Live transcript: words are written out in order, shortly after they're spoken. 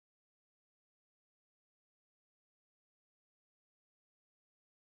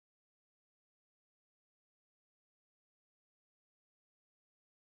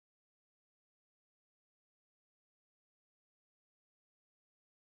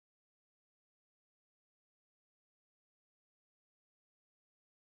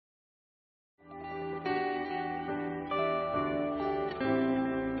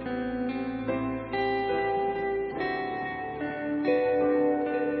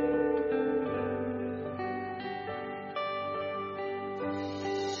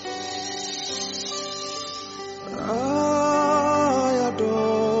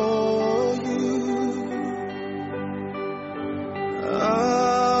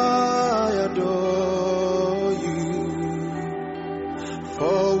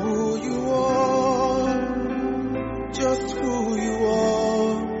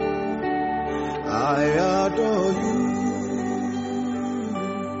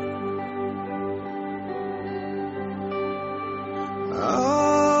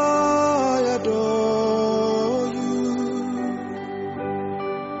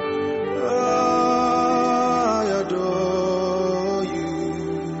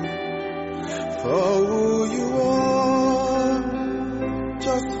for who you are,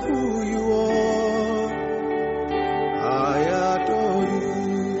 just who you are. I adore you.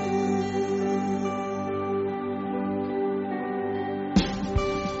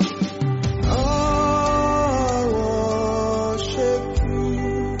 I worship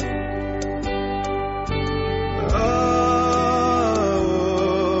you. I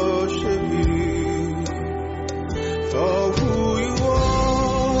worship you for who you are,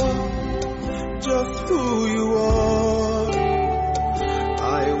 just who you are.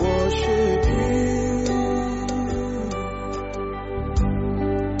 I worship you.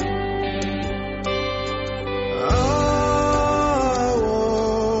 I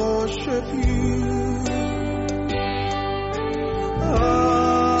worship you. I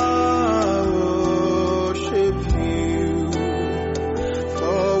worship you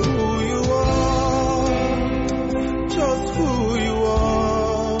for who you are, just who you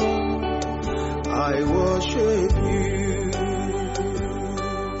are. I worship you.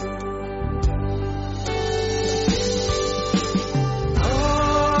 I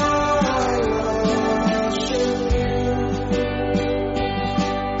worship you.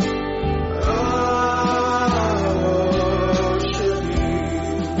 I worship you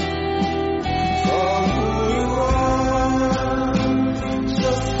for who you are,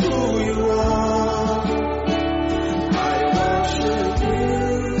 just who you are. I worship you.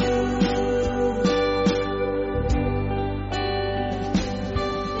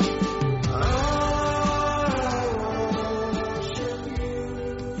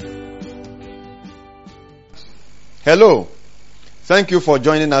 Hello. Thank you for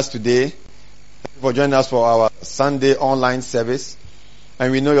joining us today. Thank you for joining us for our Sunday online service.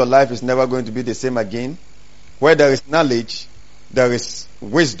 And we know your life is never going to be the same again. Where there is knowledge, there is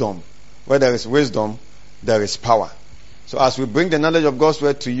wisdom. Where there is wisdom, there is power. So as we bring the knowledge of God's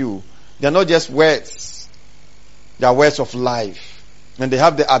word to you, they are not just words. They are words of life. And they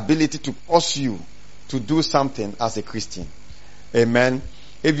have the ability to cause you to do something as a Christian. Amen.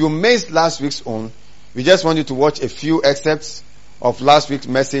 If you missed last week's own, we just want you to watch a few excerpts of last week's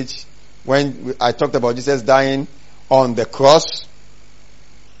message when I talked about Jesus dying on the cross.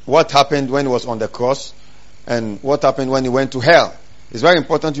 What happened when he was on the cross and what happened when he went to hell. It's very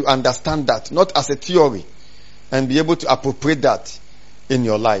important you understand that, not as a theory, and be able to appropriate that in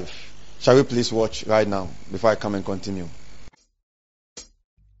your life. Shall we please watch right now before I come and continue?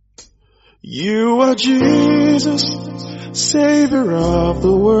 You are Jesus, Savior of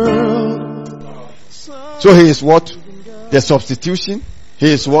the world. So he is what? The substitution.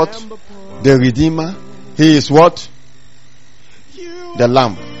 He is what? The Redeemer. He is what? The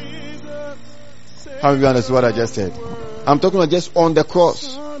Lamb. How many of you understand what I just said? I'm talking about just on the cross.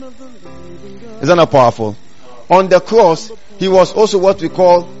 Isn't that powerful? On the cross, he was also what we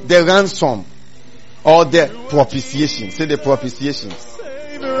call the ransom or the propitiation. Say the propitiation.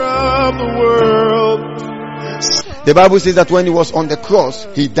 Savior of the world. The Bible says that when he was on the cross,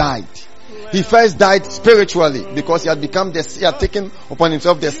 he died. He first died spiritually because he had taken upon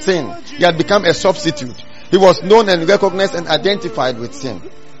himself the sin. He had become a substitute. He was known and recognized and identified with sin.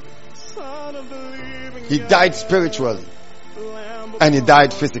 He died spiritually and he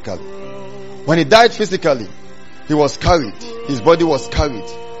died physically. When he died physically, he was carried. His body was carried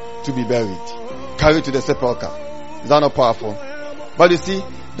to be buried. Carried to the sepulchre. Is that not powerful? But you see,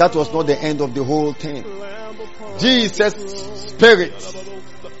 that was not the end of the whole thing. Jesus' spirit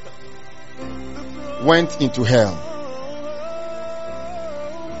went into hell.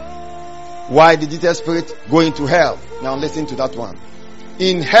 Why did Jesus' spirit go into hell? Now listen to that one.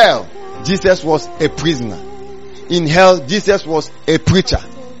 In hell, Jesus was a prisoner. In hell, Jesus was a preacher.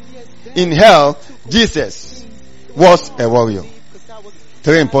 In hell, Jesus was a warrior.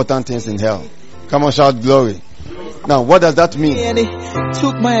 Three important things in hell. Come on, shout glory. Now, what does that mean? And he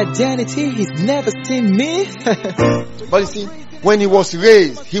took my identity. He's never seen me. But you see, when he was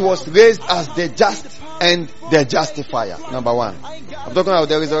raised as the just and the justifier. Number one. I'm talking about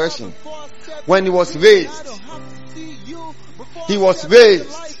the resurrection. When he was raised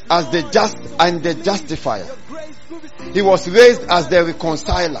as the just and the justifier. He was raised as the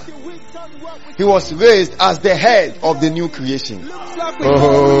reconciler. He was raised as the head of the new creation.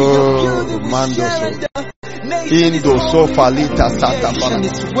 Oh, Mando. Indo so falita sata.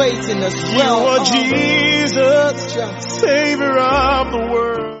 You are Jesus, Savior of the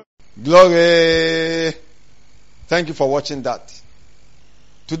world. Glory. Thank you for watching that.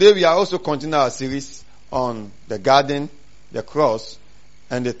 Today we are also continuing our series on the garden, the cross,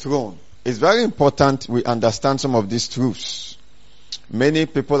 and the throne. It's very important we understand some of these truths. Many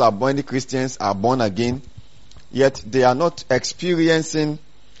Christians are born again, yet they are not experiencing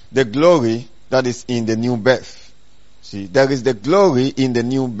the glory that is in the new birth. See, there is the glory in the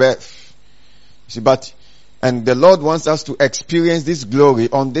new birth. See, and the Lord wants us to experience this glory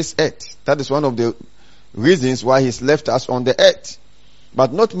on this earth. That is one of the reasons why He's left us on the earth.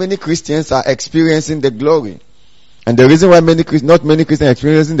 But not many Christians are experiencing the glory. And the reason why not many Christians are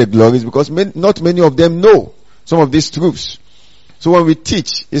experiencing the glory is because not many of them know some of these truths. So when we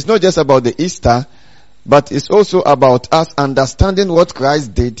teach, it's not just about the Easter, but it's also about us understanding what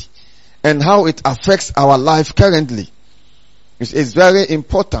Christ did and how it affects our life currently. It's very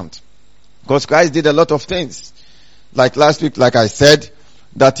important because Christ did a lot of things. Like last week, like I said,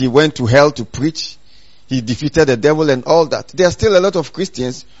 that He went to hell to preach. He defeated the devil and all that. There are still a lot of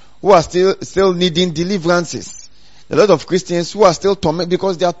Christians who are still needing deliverances. A lot of Christians who are still tormented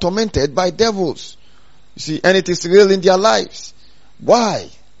because they are tormented by devils. You see, and it is real in their lives. Why?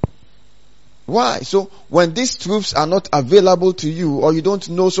 So when these truths are not available to you, or you don't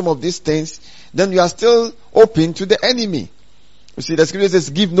know some of these things, then you are still open to the enemy. You see, the scripture says,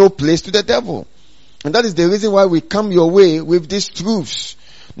 give no place to the devil. And that is the reason why we come your way with these truths.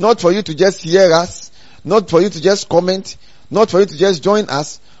 Not for you to just hear us, not for you to just comment, not for you to just join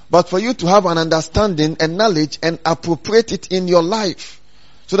us, but for you to have an understanding and knowledge and appropriate it in your life,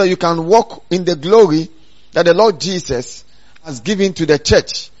 so that you can walk in the glory that the Lord Jesus has given to the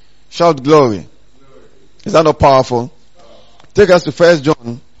church. Shout glory. Is that not powerful? Take us to 1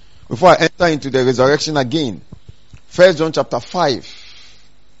 John before I enter into the resurrection again. 1 John chapter 5.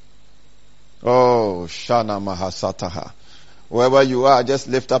 Oh, Shana Mahasataha. Wherever you are, just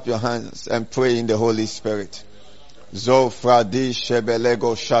lift up your hands and pray in the Holy Spirit. Zofradi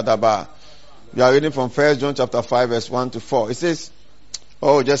Shebelego Shadaba. We are reading from 1 John chapter 5 verse 1 to 4. It says,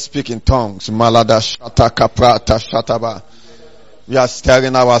 oh, just speak in tongues. Malada Shata Kaprata Shataba. We are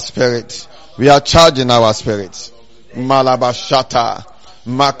stirring our spirit. We are charging our spirits. Malaba Shata.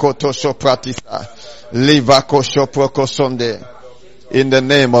 Makoto Sopratisa. Livako Soprokosonde. In the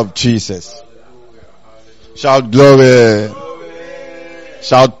name of Jesus. Shout glory.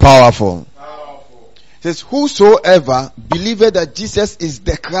 Shout powerful. It says, whosoever believeth that Jesus is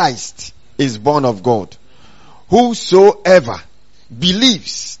the Christ is born of God. Whosoever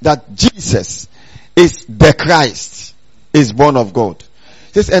believes that Jesus is the Christ is born of God.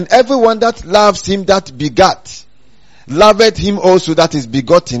 It says, and everyone that loves him that begat, loveth him also that is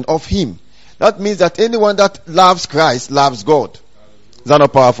begotten of him. That means that anyone that loves Christ loves God. Is that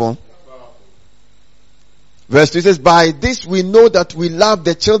not powerful? Verse 2 says, by this we know that we love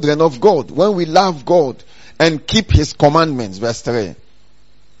the children of God, when we love God and keep His commandments. Verse 3.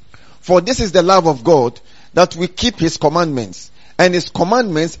 For this is the love of God, that we keep His commandments, and His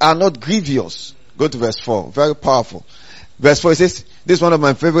commandments are not grievous. Go to verse 4. Very powerful. Verse 4 it says, this is one of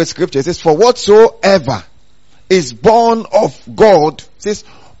my favorite scriptures. It says, for whatsoever is born of God, it says,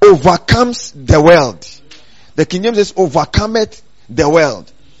 overcomes the world. The King James says, overcometh the world.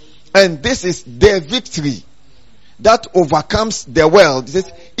 And this is the victory that overcomes the world. It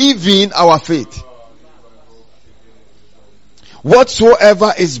says, even our faith.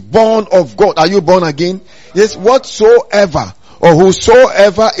 Whatsoever is born of God. Are you born again? Yes, whatsoever or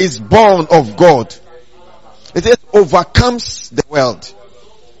whosoever is born of God. It says, overcomes the world.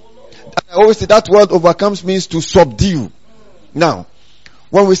 I always say that word overcomes means to subdue. Now,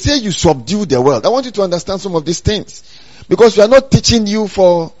 when we say you subdue the world, I want you to understand some of these things. Because we are not teaching you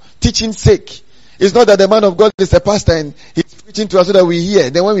for teaching's sake. It's not that the man of God is a pastor and he's preaching to us so that we hear.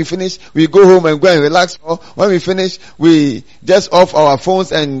 Then when we finish, we go home and go and relax. Or when we finish, we just off our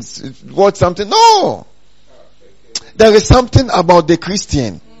phones and watch something. No! There is something about the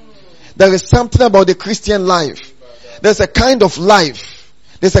Christian. There is something about the Christian life. There's a kind of life.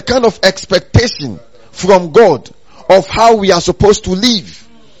 There's a kind of expectation from God of how we are supposed to live.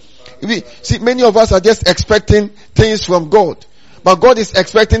 See, many of us are just expecting things from God. But God is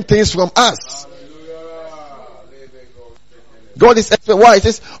expecting things from us. God is expecting, why? It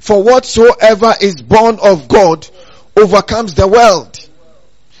says, for whatsoever is born of God overcomes the world.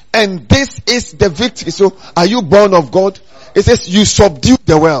 And this is the victory. So, are you born of God? It says, you subdue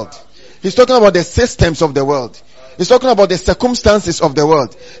the world. He's talking about the systems of the world. He's talking about the circumstances of the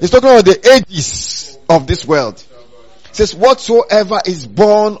world. He's talking about the ages of this world. It says, whatsoever is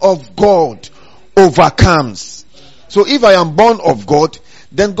born of God overcomes. So if I am born of God,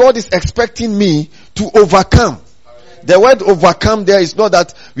 then God is expecting me to overcome. The word overcome there is not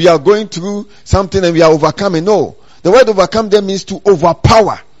that we are going through something and we are overcoming. No. The word overcome there means to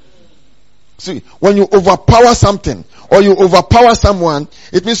overpower. See, when you overpower something or you overpower someone,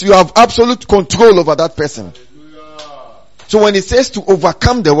 it means you have absolute control over that person. So when it says to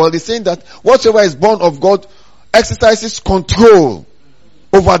overcome the world, it's saying that whatsoever is born of God exercises control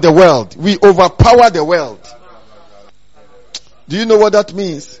over the world. We overpower the world. Do you know what that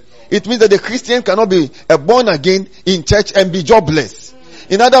means? It means that the Christian cannot be born again in church and be jobless.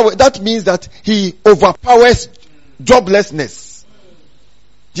 In other words, that means that he overpowers joblessness.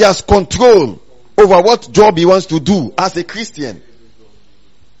 He has control over what job he wants to do as a Christian.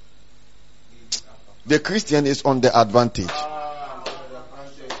 The Christian is on the advantage.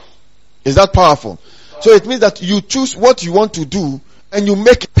 Is that powerful? So it means that you choose what you want to do and you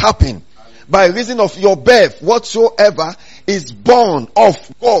make it happen. By reason of your birth, whatsoever is born of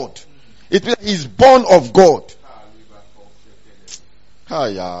God. It means he's born of God.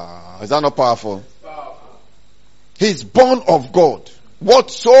 Is that not powerful? He's born of God.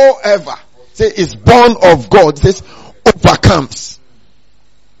 Whatsoever say is born of God, says overcomes,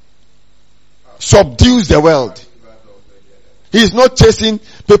 subdues the world. He's not chasing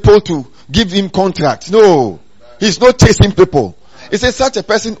people to give him contracts. No, he's not chasing people. He says such a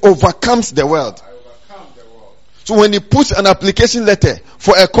person overcomes the world. So when he puts an application letter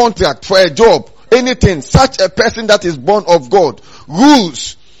for a contract, for a job, anything, such a person that is born of God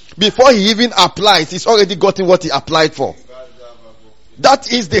rules. Before he even applies, he's already gotten what he applied for.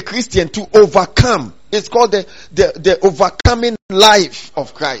 That is the Christian, to overcome. It's called the overcoming life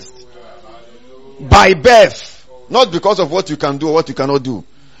of Christ. By birth. Not because of what you can do or what you cannot do.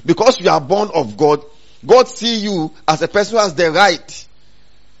 Because you are born of God, God sees you as a person who has the right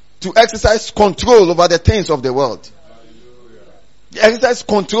to exercise control over the things of the world. Exercise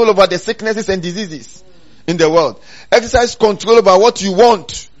control over the sicknesses and diseases in the world. Exercise control over what you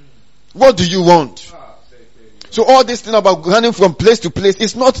want. What do you want? So all this thing about running from place to place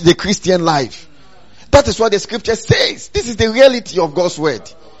is not the Christian life. That is what the scripture says. This is the reality of God's word.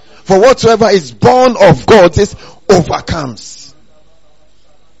 For whatsoever is born of God is overcomes.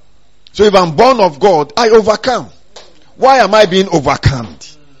 So if I'm born of God, I overcome. Why am I being overcome?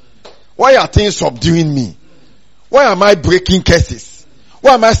 Why are things subduing me? Why am I breaking curses?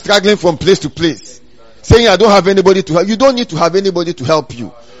 Why am I struggling from place to place? Saying I don't have anybody to help. You don't need to have anybody to help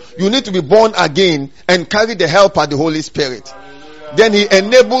you. You need to be born again and carry the help of the Holy Spirit. Then he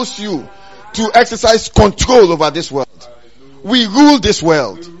enables you to exercise control over this world. We rule this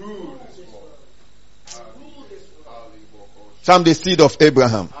world. So I'm the seed of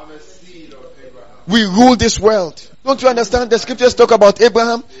Abraham. We rule this world. Don't you understand? The scriptures talk about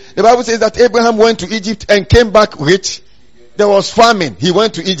Abraham. The Bible says that Abraham went to Egypt and came back rich. There was famine. He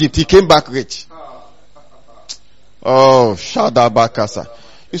went to Egypt. He came back rich. Oh, Shadabakasa.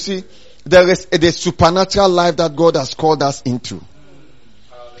 You see, there is the supernatural life that God has called us into.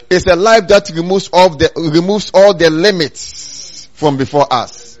 It's a life that removes all the limits from before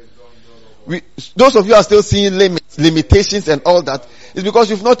us. Those of you are still seeing limitations and all that. It's because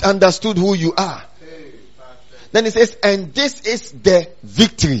you've not understood who you are. Then it says, and this is the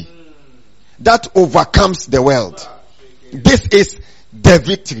victory that overcomes the world. This is the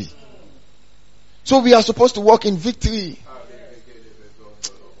victory. So we are supposed to walk in victory.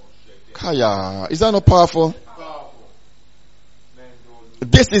 Kaya, is that not powerful?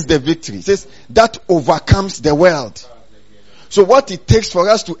 This is the victory. It says that overcomes the world. So what it takes for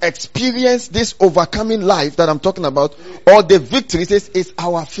us to experience this overcoming life that I'm talking about, or the victory, is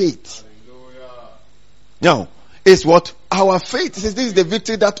our faith. Now, is what? Our faith. It says this is the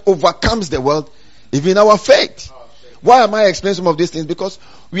victory that overcomes the world, even our faith. Why am I explaining some of these things? Because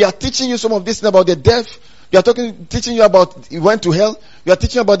we are teaching you some of this things about the death. We are teaching you about you went to hell. We are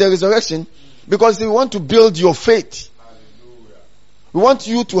teaching you about the resurrection. Because we want to build your faith. We want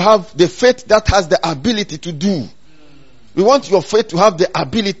you to have the faith that has the ability to do. We want your faith to have the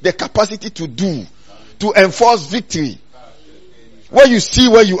ability, the capacity to do, to enforce victory. Where you see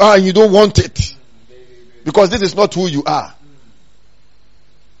where you are and you don't want it. Because this is not who you are.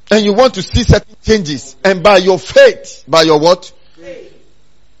 And you want to see certain changes. And by your faith, by your what? Faith.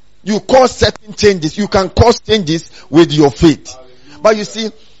 You cause certain changes. You can cause changes with your faith. But you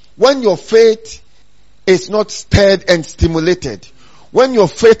see, when your faith is not stirred and stimulated, when your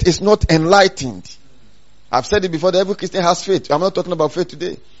faith is not enlightened, I've said it before that every Christian has faith. I'm not talking about faith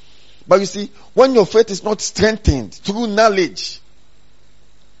today. But you see, when your faith is not strengthened through knowledge,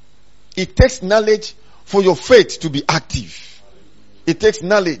 it takes knowledge for your faith to be active. It takes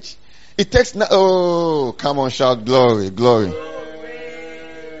knowledge. It takes, oh, come on, shout glory, glory.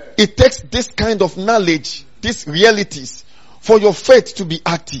 It takes this kind of knowledge, these realities, for your faith to be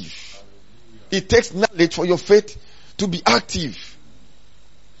active. It takes knowledge for your faith to be active.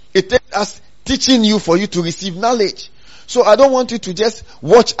 It takes us teaching you for you to receive knowledge. So I don't want you to just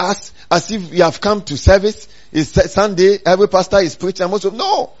watch us as if we have come to service. It's Sunday, every pastor is preaching.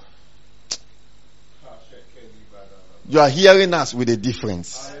 No. You are hearing us with a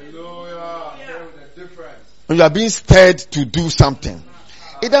difference. Hallelujah. With a difference. And you are being stirred to do something.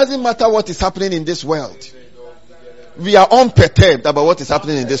 It doesn't matter what is happening in this world. We are unperturbed about what is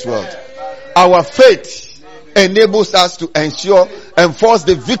happening in this world. Our faith enables us to enforce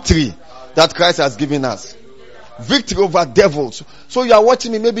the victory that Christ has given us. Victory over devils. So you are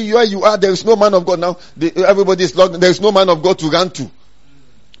watching me, maybe where you are, there is no man of God now. Everybody is locked. There is no man of God to run to.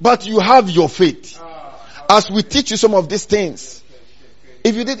 But you have your faith. As we teach you some of these things.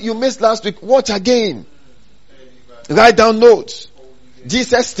 If you missed last week, watch again. Write down notes.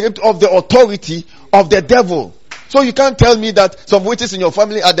 Jesus stripped off the authority of the devil. So you can't tell me that some witches in your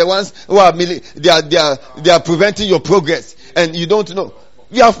family are the ones who are they are preventing your progress, and you don't know.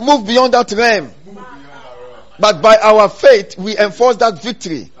 We have moved beyond that realm. But by our faith, we enforce that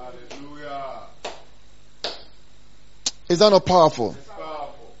victory. Is that not powerful?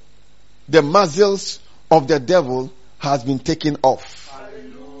 The muzzles of the devil has been taken off.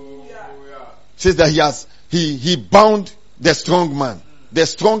 Says that he bound the strong man. The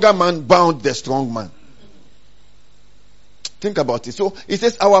stronger man bound the strong man. Think about it. So it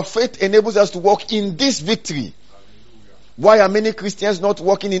says our faith enables us to walk in this victory. Why are many Christians not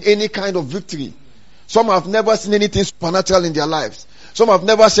walking in any kind of victory? Some have never seen anything supernatural in their lives. Some have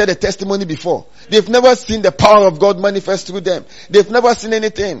never shared a testimony before. They've never seen the power of God manifest through them. They've never seen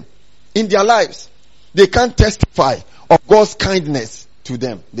anything in their lives. They can't testify of God's kindness to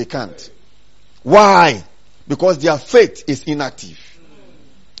them. They can't. Why? Because their faith is inactive.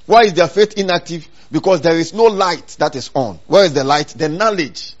 Why is their faith inactive? Because there is no light that is on. Where is the light? The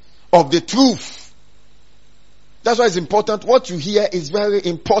knowledge of the truth. That's why it's important. What you hear is very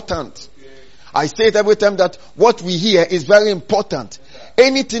important. I say it every time that what we hear is very important.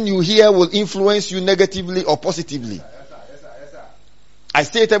 Anything you hear will influence you negatively or positively. I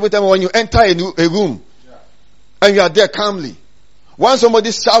say it every time when you enter a room and you are there calmly. Once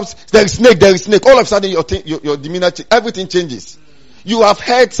somebody shouts, there is snake, all of a sudden your demeanor, everything changes. You have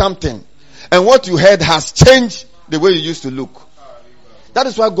heard something. And what you heard has changed the way you used to look. That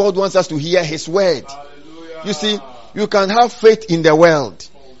is why God wants us to hear His word. You see, you can have faith in the world.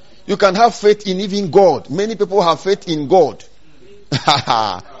 You can have faith in even God. Many people have faith in God.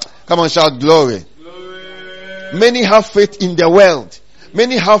 Come on, shout glory. Many have faith in the world.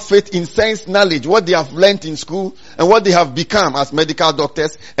 Many have faith in science knowledge, what they have learned in school and what they have become as medical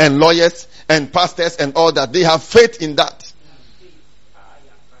doctors and lawyers and pastors and all that. They have faith in that.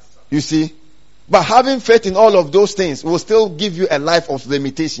 You see? But having faith in all of those things will still give you a life of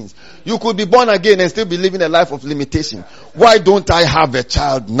limitations. You could be born again and still be living a life of limitation. Why don't I have a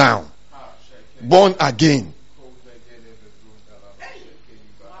child now? Born again.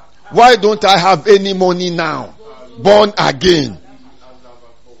 Why don't I have any money now? Born again.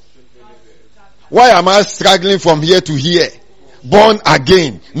 Why am I struggling from here to here? Born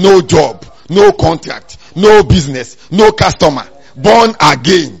again. No job, no contract, no business, no customer. Born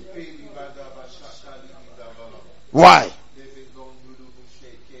again. Why?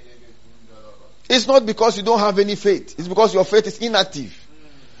 It's not because you don't have any faith. It's because your faith is inactive.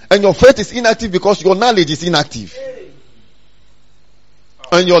 And your faith is inactive because your knowledge is inactive.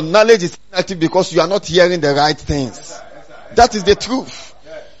 And your knowledge is inactive because you are not hearing the right things. That is the truth.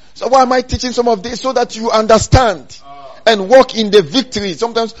 So why am I teaching some of this? So that you understand and walk in the victory.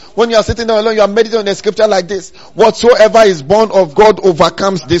 Sometimes when you are sitting down alone, you are meditating on a scripture like this. Whatsoever is born of God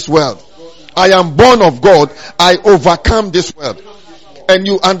overcomes this world. I am born of God. I overcome this world. And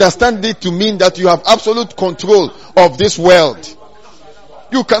you understand it to mean that you have absolute control of this world.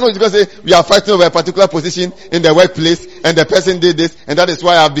 You cannot just say, we are fighting over a particular position in the workplace and the person did this and that is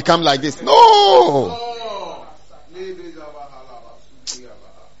why I have become like this. No!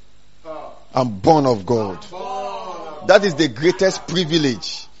 I'm born of God. That is the greatest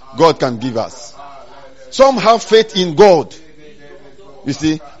privilege God can give us. Some have faith in God. You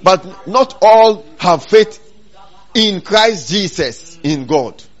see, but not all have faith in Christ Jesus, in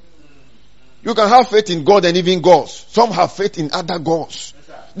God. You can have faith in God and even gods. Some have faith in other gods.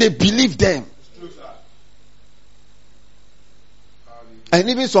 They believe them. And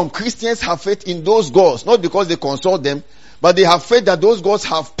even some Christians have faith in those gods, not because they consult them, but they have faith that those gods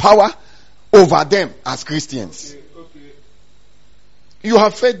have power over them as Christians. You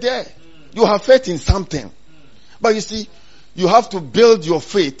have faith there. You have faith in something. But you see, you have to build your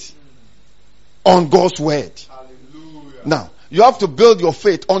faith on God's word. Hallelujah. Now, you have to build your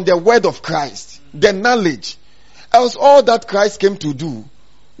faith on the word of Christ, the knowledge. Else all that Christ came to do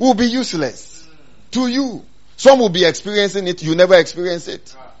will be useless to you. Some will be experiencing it, you never experience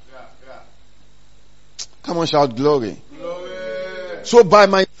it. Come on, shout glory. Glory. So by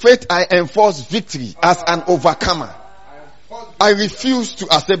my faith I enforce victory as an overcomer. I refuse to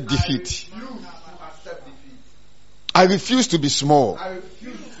accept defeat. I refuse to be small.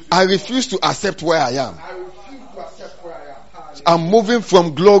 I refuse to accept where I am. I'm moving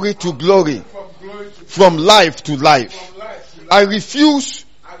from glory to glory, from life to life. I refuse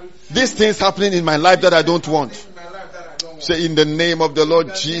these things happening in my life that I don't want. Say, in the name of the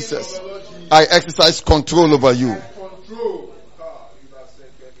Lord Jesus, I exercise control over you.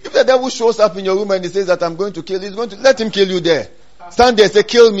 If the devil shows up in your room and he says that I'm going to kill you, he's going to let him kill you there. Stand there and say,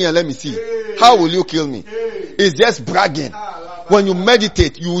 kill me and let me see. How will you kill me? It's just bragging. When you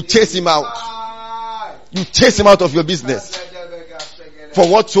meditate, you will chase him out. You chase him out of your business. For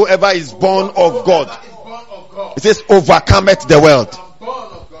whatsoever is born of God, it says, overcometh the world.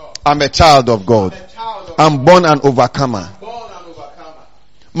 I'm a child of God. I'm born an overcomer.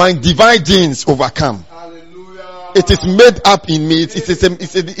 My divine genes overcome. It is made up in me.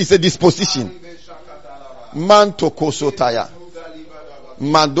 It's a disposition. Mantoko sotaya.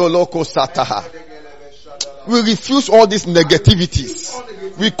 Mandoloko sataha. We refuse all these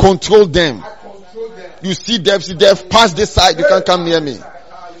negativities. We control them. You see death, pass this side, you can't come near me.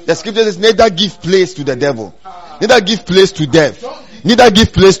 The scripture says, neither give place to the devil. Neither give place to death. Neither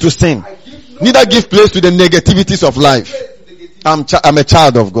give place to sin. Neither give place to the negativities of life. I'm a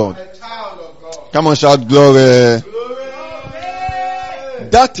child of God. Come on, shout glory.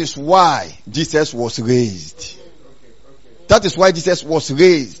 That is why Jesus was raised. That is why Jesus was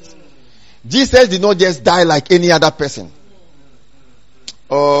raised. Jesus did not just die like any other person.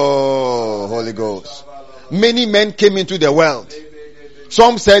 Oh, Holy Ghost. Many men came into the world.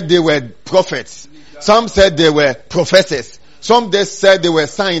 Some said they were prophets. Some said they were professors. Some said they were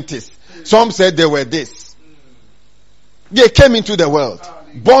scientists. Some said they were this. They came into the world.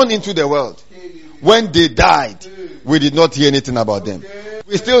 Born into the world. When they died, we did not hear anything about them.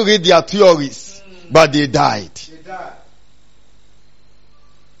 We still read their theories, but they died.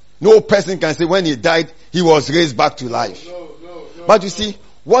 No person can say when he died, he was raised back to life. But you see,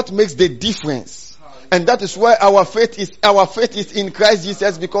 what makes the difference? And that is why our faith is in Christ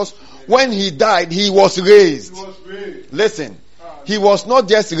Jesus, because when he died, he was raised. Listen, he was not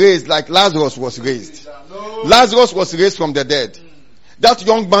just raised like Lazarus was raised. Lazarus was raised from the dead. That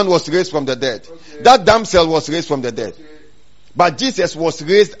young man was raised from the dead. That damsel was raised from the dead. But Jesus was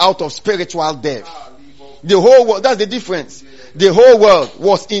raised out of spiritual death. The whole world, that's the difference. The whole world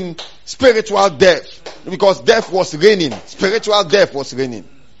was in spiritual death because death was reigning. Spiritual death was reigning.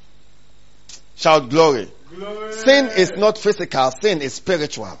 Shout glory. Glory. Sin is not physical, sin is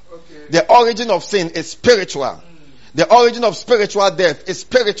spiritual. Okay. The origin of sin is spiritual. The origin of spiritual death is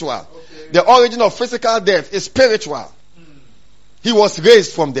spiritual. Okay. The origin of physical death is spiritual. He was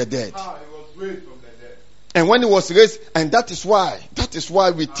raised from the dead. He was raised from the dead. And when he was raised, and that is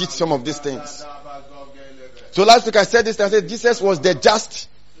why we teach some of these things. So last week I said this, I said Jesus was the just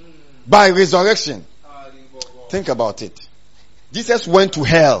by resurrection. Think about it. Jesus went to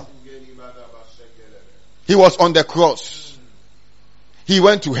hell. He was on the cross. He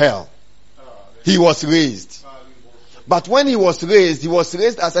went to hell. He was raised. But when he was raised,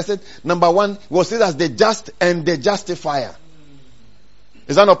 as I said, number one, he was raised as the just and the justifier.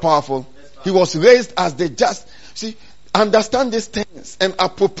 Is that not powerful? He was raised as the just. See, understand these things and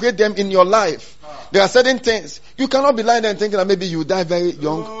appropriate them in your life. There are certain things you cannot be lying there and thinking that maybe you die very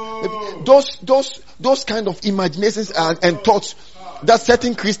young. Those kind of imaginations and thoughts that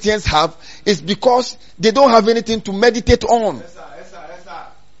certain Christians have is because they don't have anything to meditate on.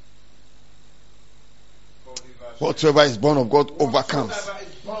 Whatsoever is born of God overcomes.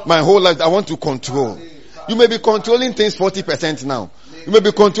 My whole life I want to control. You may be controlling things 40% now. You may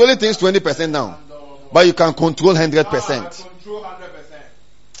be controlling things 20% now. But you can control 100%.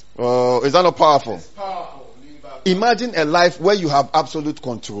 Oh, is that not powerful? Imagine a life where you have absolute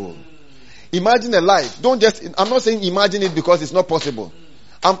control. Imagine a life. I'm not saying imagine it because it's not possible.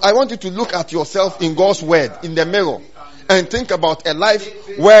 I want you to look at yourself in God's word, in the mirror, and think about a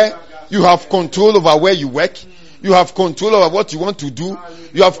life where you have control over where you work. You have control over what you want to do.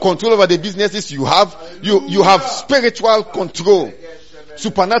 You have control over the businesses you have. You have spiritual control.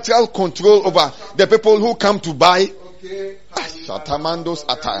 Supernatural control over the people who come to buy.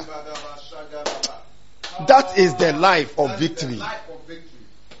 That is the life of victory.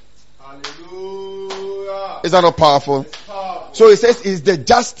 Is that not powerful? So it says is the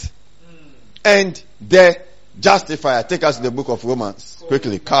just and the justifier. Take us to the book of Romans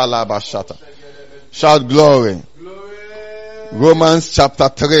quickly. Shout glory. Romans chapter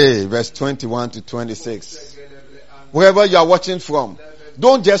 3 verse 21 to 26. Wherever you are watching from,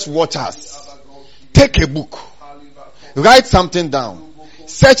 don't just watch us. Take a book. Write something down.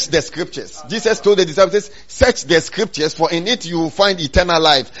 Search the scriptures. Jesus told the disciples, search the scriptures, for in it you will find eternal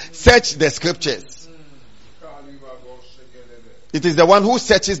life. Search the scriptures. It is the one who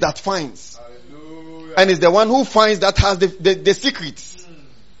searches that finds. And it's the one who finds that has the secrets.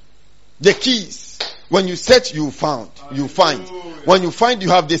 The keys. When you search, you find. When you find, you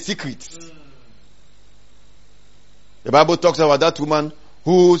have the secrets. The Bible talks about that woman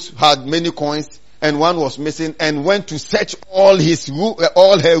who had many coins and one was missing and went to search all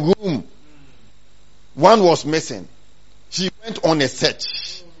her room. One was missing. She went on a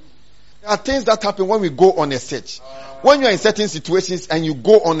search. There are things that happen when we go on a search. When you are in certain situations and you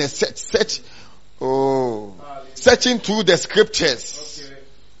go on a searching through the scriptures,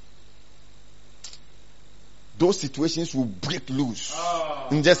 those situations will break loose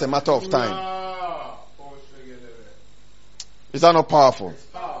in just a matter of time. Is that not powerful?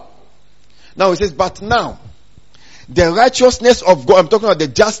 Now it says, but now, the righteousness of God, I'm talking about the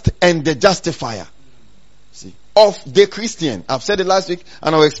just and the justifier. See, of the Christian. I've said it last week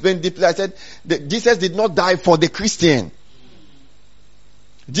and I'll explain deeply. I said that Jesus did not die for the Christian.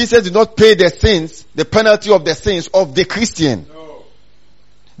 Jesus did not pay the penalty of the sins of the Christian. No.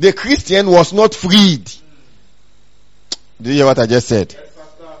 The Christian was not freed. Do you hear what I just said? Yes,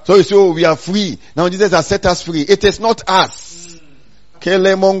 Pastor. So you say, we are free. Now Jesus has set us free. It is not us.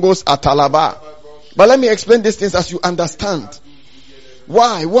 Kele mongos atalaba. But let me explain these things as you understand.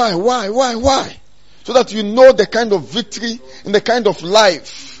 Why? So that you know the kind of victory and the kind of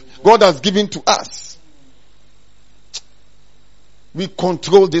life God has given to us. We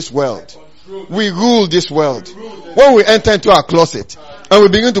control this world. We rule this world. When we enter into our closet and we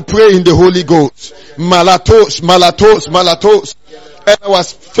begin to pray in the Holy Ghost, malatos, and our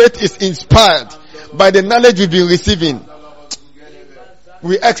faith is inspired by the knowledge we've been receiving,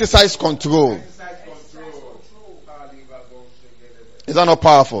 we exercise control. Is that not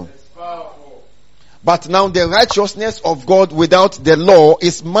powerful? But now the righteousness of God without the law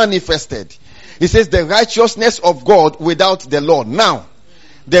is manifested. He says the righteousness of God without the law. Now,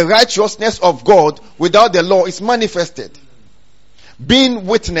 the righteousness of God without the law is manifested, being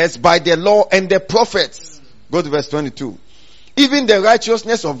witnessed by the law and the prophets. Go to verse 22. Even the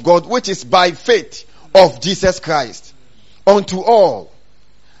righteousness of God which is by faith of Jesus Christ unto all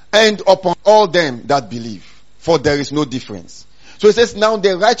and upon all them that believe. For there is no difference. So it says now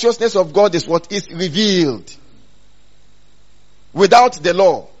the righteousness of God is what is revealed without the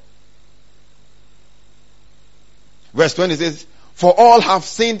law. Verse 20 says, for all have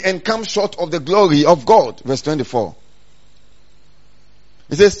sinned and come short of the glory of God. Verse 24.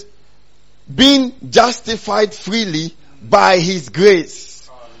 It says, being justified freely by his grace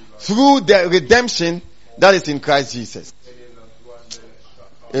through the redemption that is in Christ Jesus.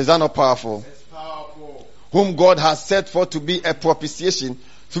 Is that not powerful? Whom God has set forth to be a propitiation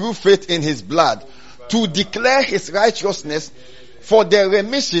through faith in his blood, to declare his righteousness for the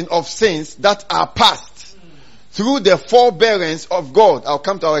remission of sins that are past, through the forbearance of God.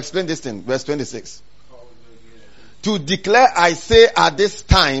 I'll explain this thing. Verse 26. To declare, I say at this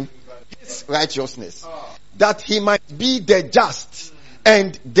time, his righteousness, that he might be the just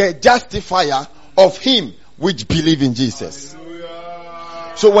and the justifier of him which believe in Jesus.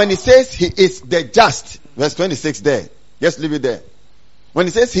 So when he says he is the just, verse 26 there, just leave it there. When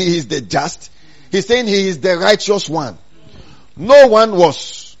he says he is the just, he's saying he is the righteous one. No one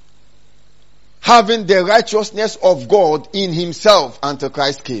was having the righteousness of God in himself until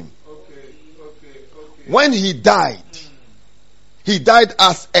Christ came. When he died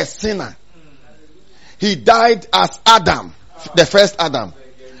as a sinner. He died as Adam, the first Adam.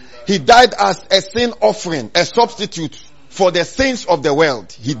 He died as a sin offering, a substitute for the sins of the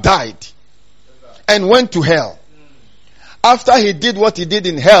world. He died and went to hell. After he did what he did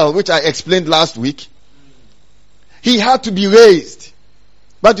in hell, which I explained last week, he had to be raised.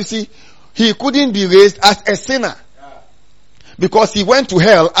 But you see, he couldn't be raised as a sinner, because he went to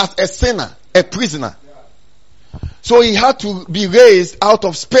hell as a sinner, a prisoner. So he had to be raised out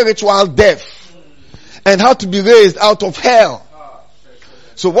of spiritual death and had to be raised out of hell.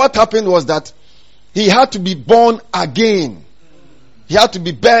 So what happened was that he had to be born again. He had to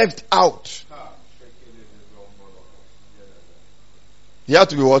be birthed out. He had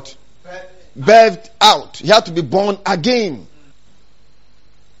to be what? Birthed out. He had to be born again.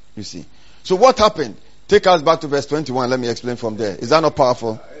 You see. So what happened? Take us back to verse 21. Let me explain from there. Is that not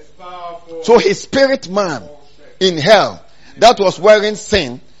powerful? So his spirit man in hell, that was wearing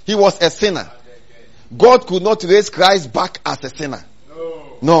sin, he was a sinner. God could not raise Christ back as a sinner.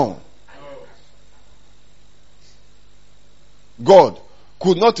 No. God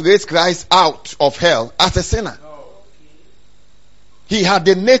could not raise Christ out of hell as a sinner. He had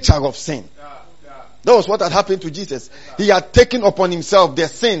the nature of sin. That was what had happened to Jesus. He had taken upon himself the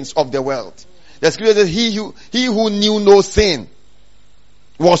sins of the world. The scripture says, he who knew no sin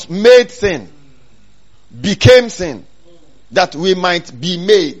was made sin, became sin, that we might be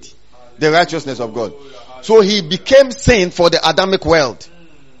made the righteousness of God. So he became sin for the Adamic world.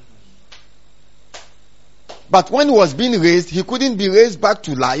 But when he was being raised, he couldn't be raised back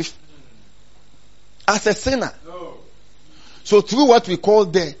to life as a sinner. So through what we call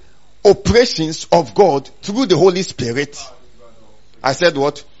the operations of God, through the Holy Spirit, I said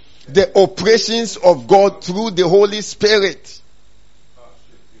what? The operations of God through the Holy Spirit.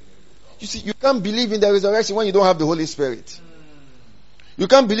 You see, you can't believe in the resurrection when you don't have the Holy Spirit. You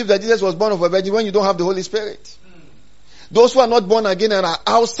can't believe that Jesus was born of a virgin when you don't have the Holy Spirit. Those who are not born again and are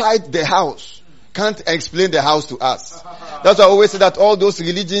outside the house can't explain the house to us. That's why I always say that all those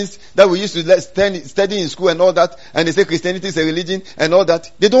religions that we used to study in school and all that, and they say Christianity is a religion and all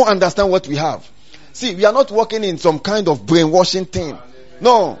that, they don't understand what we have. See, we are not working in some kind of brainwashing thing.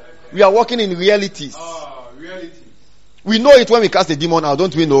 No, we are working in realities. We know it when we cast a demon out,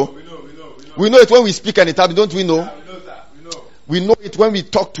 don't we know? We know it when we speak and it happens, don't we know? We know it when we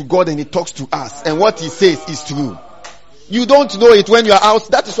talk to God and He talks to us, and what He says is true. You don't know it when you are out.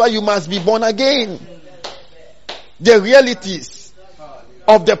 That is why you must be born again. The realities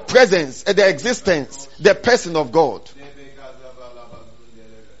of the presence and the existence, the person of God.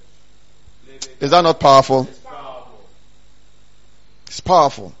 Is that not powerful? It's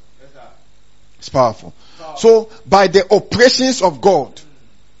powerful. It's powerful. So, by the operations of God,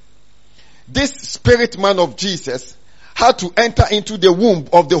 this spirit man of Jesus had to enter into the womb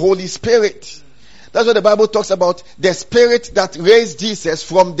of the Holy Spirit. That's what the Bible talks about, the spirit that raised Jesus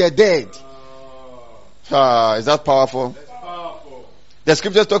from the dead. Is that powerful? The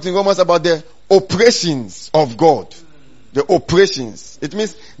scripture talks in Romans about the operations of God. The operations. It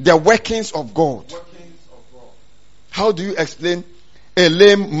means the workings of God. How do you explain a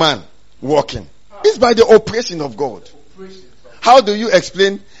lame man walking? It's by the operation of God. How do you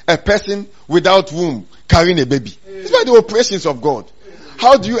explain a person without womb carrying a baby? It's by the operations of God.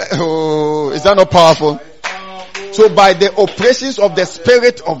 How do you, is that not powerful? So by the operations of the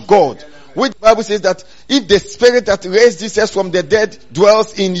Spirit of God, which the Bible says that if the Spirit that raised Jesus from the dead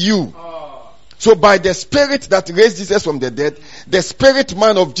dwells in you. So by the Spirit that raised Jesus from the dead, the Spirit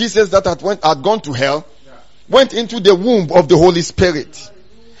man of Jesus that had gone to hell, went into the womb of the Holy Spirit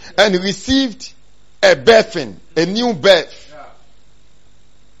and received a birthing, a new birth,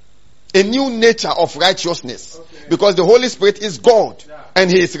 a new nature of righteousness. Because the Holy Spirit is God and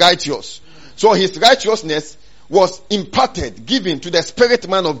He is righteous. So His righteousness was imparted, given to the spirit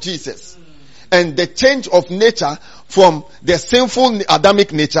man of Jesus. And the change of nature from the sinful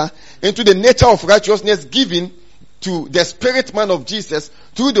Adamic nature into the nature of righteousness given to the spirit man of Jesus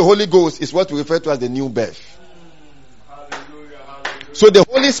through the Holy Ghost is what we refer to as the new birth. So the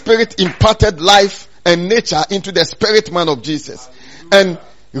Holy Spirit imparted life and nature into the spirit man of Jesus and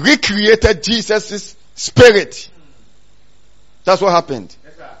recreated Jesus' spirit. That's what happened.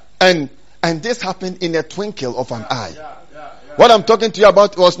 And this happened in a twinkle of an eye. What I'm talking to you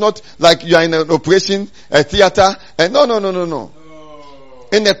about was not like you are in an operation, a theater, and no.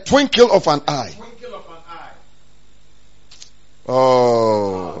 In a twinkle of an eye.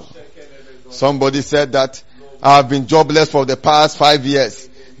 Oh. Somebody said that I have been jobless for the past 5 years.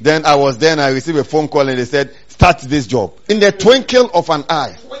 Then I was there and I received a phone call and they said, start this job. In the twinkle of an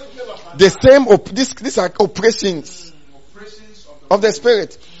eye. The same, these are operations of the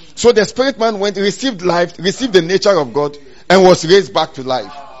Spirit. So the Spirit man received life, received the nature of God, and was raised back to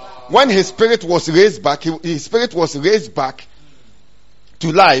life. When his spirit was raised back, his spirit was raised back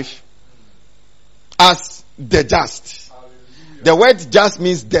to life as the just. The word just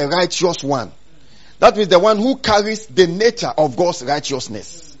means the righteous one. That means the one who carries the nature of God's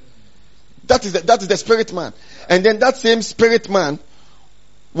righteousness. That is the spirit man. And then that same spirit man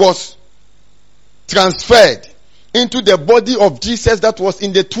was transferred into the body of Jesus that was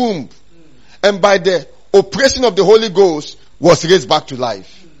in the tomb. And by the operation of the Holy Ghost was raised back to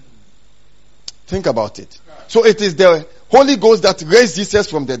life. Think about it. So it is the Holy Ghost that raised Jesus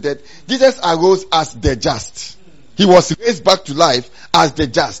from the dead. Jesus arose as the just. He was raised back to life as the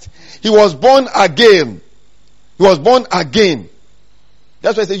just. He was born again. He was born again.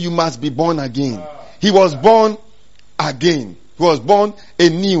 That's why I say you must be born again. He was born again. He was born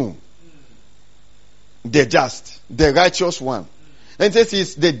anew. The just, the righteous one. And it says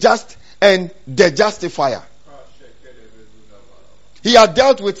he's the just and the justifier. He had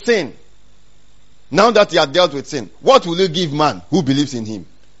dealt with sin. Now that he had dealt with sin, what will you give man who believes in him?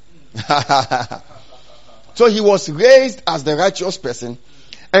 So he was raised as the righteous person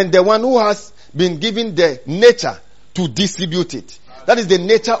and the one who has been given the nature to distribute it. That is the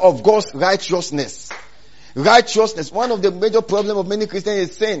nature of God's righteousness. Righteousness. One of the major problems of many Christians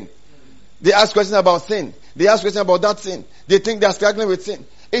is sin. They ask questions about sin. They ask questions about that sin. They think they are struggling with sin.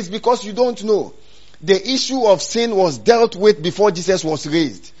 It's because you don't know. The issue of sin was dealt with before Jesus was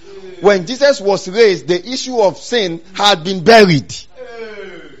raised. When Jesus was raised, the issue of sin had been buried.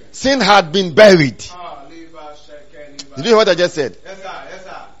 Sin had been buried. Did you hear what I just said? Yes, sir. Yes,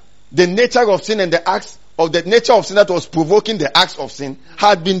 sir. The nature of sin and the acts of the nature of sin that was provoking the acts of sin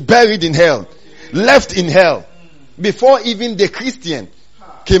had been buried in hell, left in hell, before even the Christian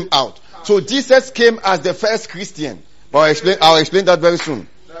came out. So Jesus came as the first Christian. But I'll explain that very soon.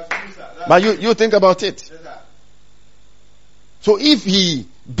 But you think about it. So if he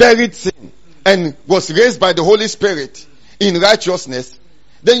buried sin and was raised by the Holy Spirit in righteousness,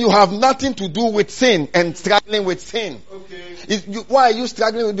 then you have nothing to do with sin and struggling with sin. Okay. Why are you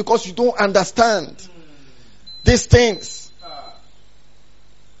struggling with? Because you don't understand these things.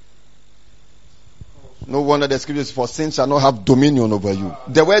 No wonder the scriptures, for sin shall not have dominion over you.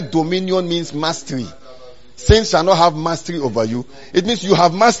 The word dominion means mastery. Sin shall not have mastery over you. It means you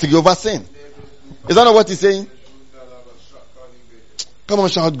have mastery over sin. Is that not what he's saying? Come on,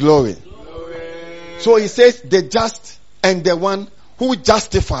 shout glory. So he says the just and the one who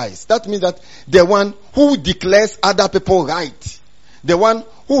justifies. That means that the one who declares other people right. The one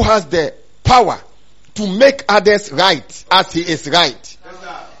who has the power to make others right as he is right.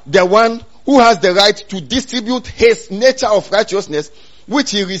 The one who has the right to distribute his nature of righteousness,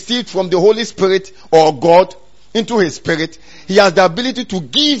 which he received from the Holy Spirit or God into his spirit. He has the ability to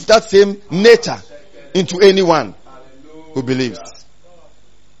give that same nature into anyone who believes.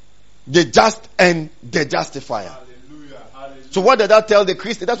 The just and the justifier. So what does that tell the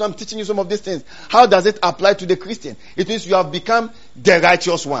Christian? That's why I'm teaching you some of these things. How does it apply to the Christian? It means you have become the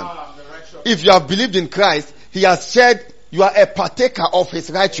righteous one. If you have believed in Christ, he has said you are a partaker of his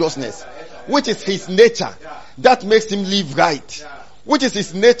righteousness, which is his nature. That makes him live right. Which is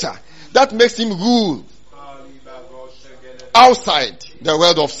his nature. That makes him rule outside the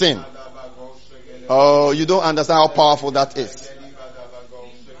world of sin. Oh, you don't understand how powerful that is.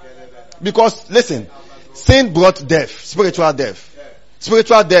 Because, listen, sin brought death, spiritual death.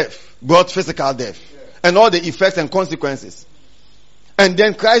 Spiritual death brought physical death. And all the effects and consequences. And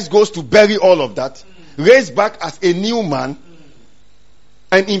then Christ goes to bury all of that, raise back as a new man,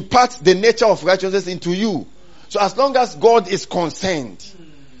 and imparts the nature of righteousness into you. So as long as God is concerned,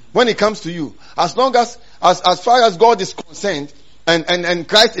 when it comes to you, as long as far as God is concerned, and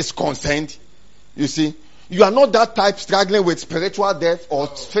Christ is concerned, you see, you are not that type struggling with spiritual death or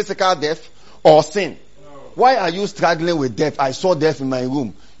physical death or sin. Why are you struggling with death? I saw death in my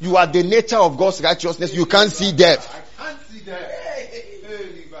room. You are the nature of God's righteousness. You can't see death.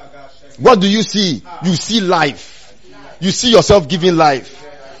 What do you see? You see life. You see yourself giving life.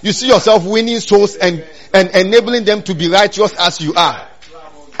 You see yourself winning souls and enabling them to be righteous as you are.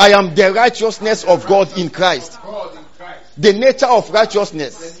 I am the righteousness of God in Christ. The nature of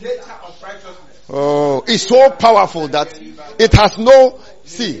righteousness. Oh, it's so powerful that it has no...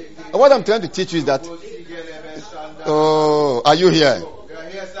 See, what I'm trying to teach you is that... Oh, are you here?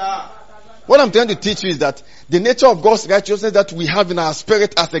 What I'm trying to teach you is that the nature of God's righteousness that we have in our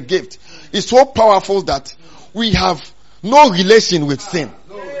spirit as a gift is so powerful that we have no relation with sin.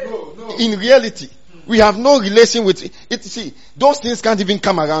 In reality, we have no relation with it. See, those things can't even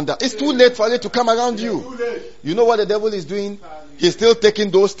come around us. It's too late for it to come around you. You know what the devil is doing? He's still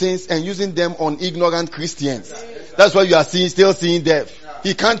taking those things and using them on ignorant Christians. That's why you are still seeing death.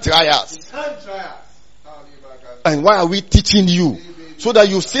 He can't try us. And why are we teaching you? So that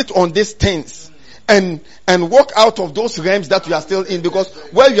you sit on these things and walk out of those realms that you are still in, because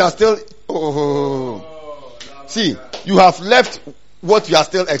where you are still, see, you have left what you are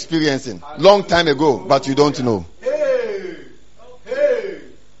still experiencing long time ago, but you don't know.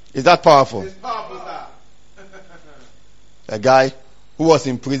 Is that powerful? A guy who was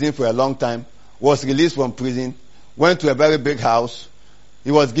in prison for a long time was released from prison, went to a very big house.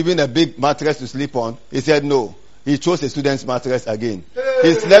 He was given a big mattress to sleep on. He said no. He chose a student's mattress again.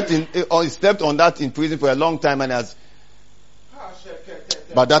 He slept on that in prison for a long time and has.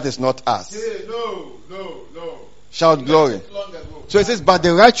 But that is not us. No. Shout glory. So it says, but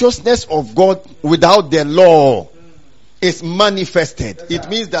the righteousness of God without the law is manifested. It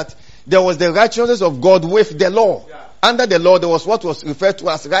means that there was the righteousness of God with the law. Under the law, there was what was referred to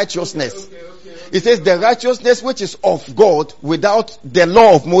as righteousness. It says the righteousness which is of God without the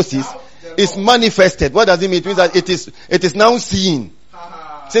law of Moses is manifested. What does it mean? It means that it is now seen.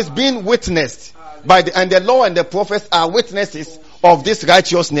 It says being witnessed. And the law and the prophets are witnesses of this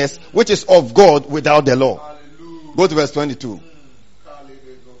righteousness, which is of God without the law. Hallelujah. Go to verse 22.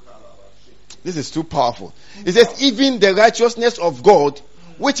 This is too powerful. It says, even the righteousness of God,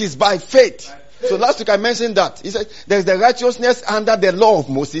 which is by faith. So last week I mentioned that. He said, there's the righteousness under the law of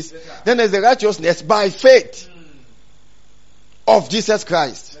Moses. Then there's the righteousness by faith of Jesus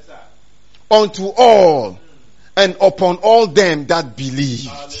Christ. Unto all and upon all them that believed.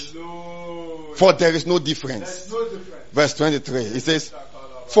 Hallelujah. For there is no difference. There's no difference. Verse 23. It says,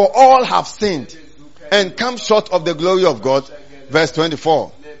 for all have sinned and come short of the glory of God. Verse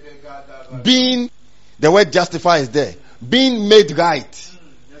 24. Being, the word justify is there. Being made right.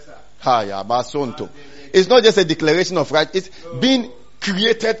 Haya basonto. It's not just a declaration of right. It's being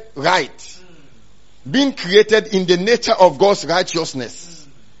created right. Being created in the nature of God's righteousness.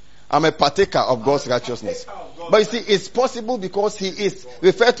 I'm a partaker of God's righteousness. But you see, it's possible because he is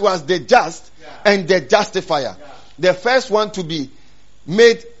referred to as the just and the justifier. The first one to be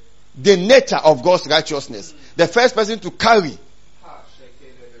made the nature of God's righteousness. The first person to carry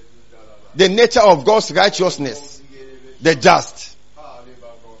the nature of God's righteousness. The just.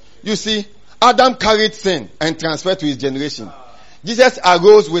 You see, Adam carried sin and transferred to his generation. Jesus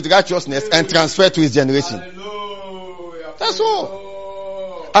arose with righteousness and transferred to his generation. That's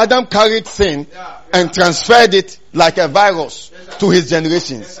all. Adam carried sin and transferred it like a virus to his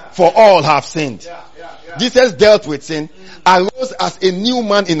generations. For all have sinned. Jesus dealt with sin, arose as a new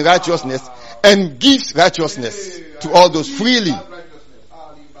man in righteousness, and gives righteousness to all those freely.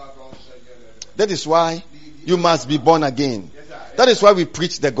 That is why you must be born again. That is why we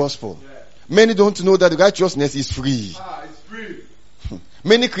preach the gospel. Many don't know that righteousness is free. It's free.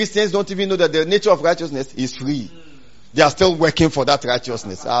 Many Christians don't even know that the nature of righteousness is free. They are still working for that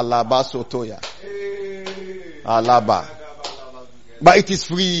righteousness. Alaba sotoya. Alaba. But it is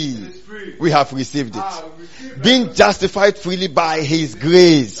free. We have received it. Being justified freely by his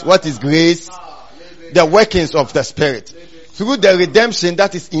grace. What is grace? The workings of the Spirit. Through the redemption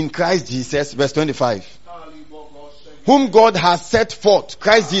that is in Christ Jesus. Verse 25. Whom God has set forth.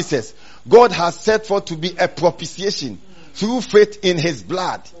 Christ Jesus. God has set forth to be a propitiation through faith in his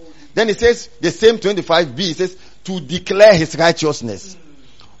blood. Then it says, the same 25b, it says, to declare his righteousness.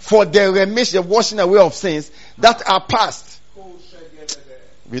 For the remission, the washing away of sins that are past.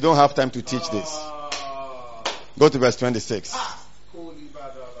 We don't have time to teach this. Go to verse 26.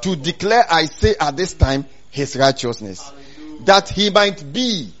 To declare, I say at this time, his righteousness. That he might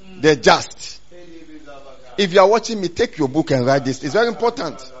be the just. If you are watching me, take your book and write this. It's very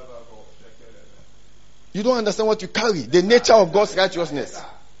important. You don't understand what you carry. The nature of God's righteousness.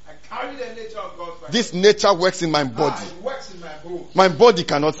 I carry the nature of God's righteousness. This nature works in my body. It works in my bones. My body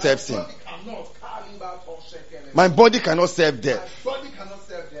cannot serve sin. My body cannot serve death. My body cannot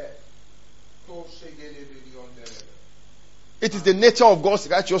serve death. It is the nature of God's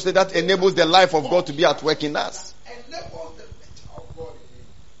righteousness that enables the life of God to be at work in us. Enables the nature of God in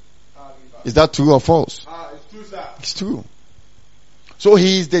me. Is that true or false? It's true, sir. It's true. So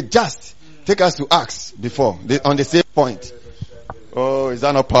he is the just. Take us to Acts before, on the same point. Oh, is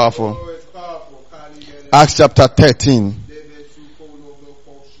that not powerful? Oh, it's powerful. Acts chapter 13,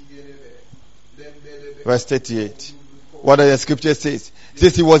 verse 38. What does the scripture says? It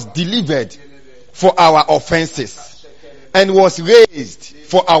says he was delivered for our offenses and was raised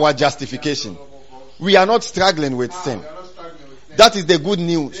for our justification. We are not struggling with sin. That is the good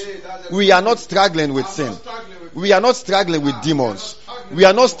news. We are not struggling with sin. We are not struggling with demons. We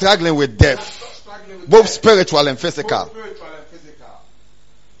are not struggling with death. Both spiritual and physical.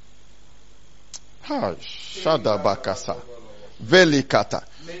 Shadabakasa. Velikata.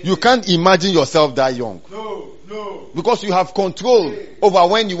 You can't imagine yourself that young. No. Because you have control over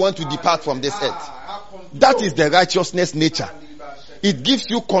when you want to depart from this earth. That is the righteousness nature. It gives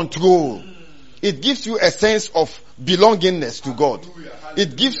you control. It gives you a sense of belongingness to God.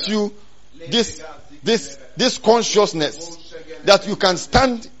 It gives you this consciousness that you can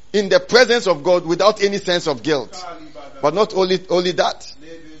stand in the presence of God without any sense of guilt. But not only that.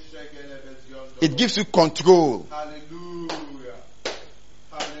 It gives you control.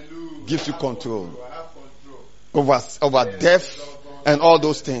 Gives you control over death and all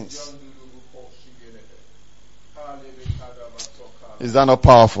those things. Is that not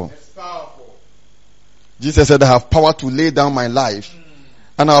powerful? Jesus said, I have power to lay down my life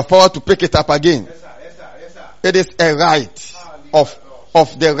and I have power to pick it up again. It is a right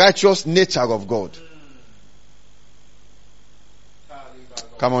of the righteous nature of God.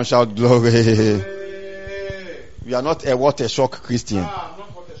 Come on, shout glory. We are not a what a shock Christian.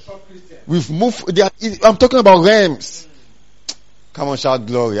 We've moved. I'm talking about realms. Come on, shout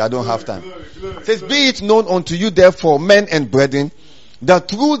glory. I don't have time. Glory. It says, be it known unto you therefore, men and brethren, that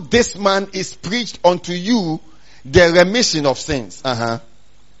through this man is preached unto you the remission of sins.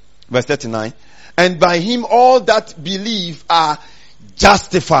 Verse 39. And by him all that believe are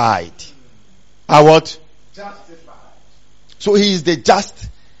justified. Are what? Justified. So he is the just,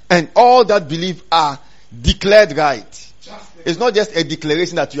 and all that believe are declared right. Justified. It's not just a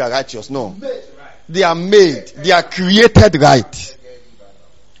declaration that you are righteous. No. Made right. They are made. They are created right.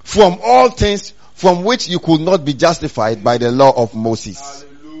 From all things from which you could not be justified by the law of Moses.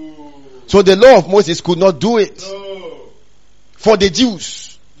 Hallelujah. So the law of Moses could not do it No. for the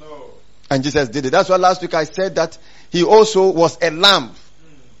Jews. No. And Jesus did it. That's why last week I said that he also was a lamb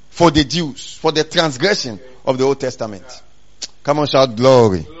for the Jews, for the transgression of the Old Testament. Come on, shout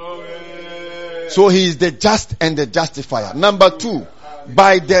glory. Glory. So he is the just and the justifier. Number 2,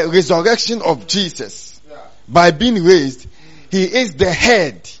 by the resurrection of Jesus, by being raised, he is the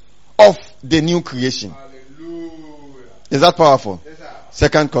head of the new creation. Hallelujah. Is that powerful? Yes, sir.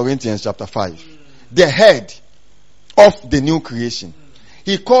 2 Corinthians chapter 5. The head of the new creation.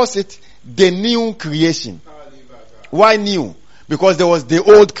 He calls it the new creation. Hallelujah. Why new? Because there was the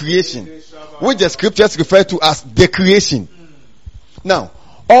old creation, which the scriptures refer to as the creation. Now,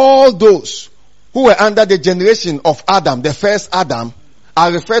 all those who were under the generation of Adam, the first Adam,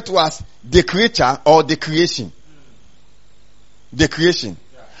 are referred to as the creature or the creation. The creation.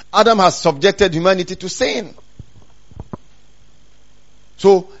 Adam has subjected humanity to sin.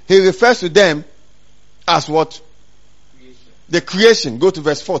 So he refers to them as what? The creation. Go to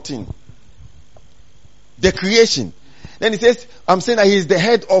verse 14. The creation. Then he says, I'm saying that he is the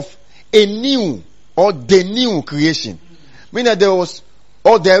head of a new or the new creation. Meaning that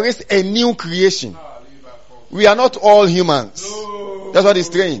there is a new creation. We are not all humans. That's what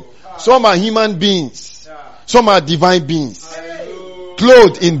he's saying. Some are human beings. Some are divine beings.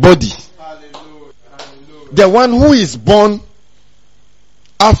 Clothed in body. The one who is born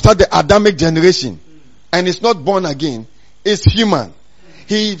after the Adamic generation and is not born again is human.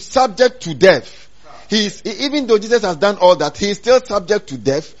 He is subject to death. Even though Jesus has done all that, he is still subject to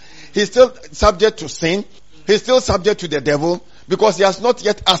death. He is still subject to sin. He is still subject to the devil because he has not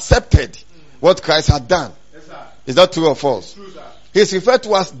yet accepted what Christ had done. Yes, sir. Is that true or false? True, sir. He is referred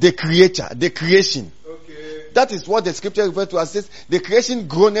to as the creator, the creation. Okay. That is what the scripture refers to as this. The creation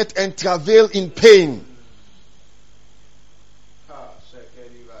groaneth and travail in pain.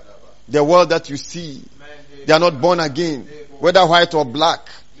 The world that you see, they are not born again. Whether white or black,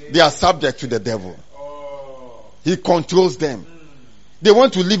 they are subject to the devil. He controls them. They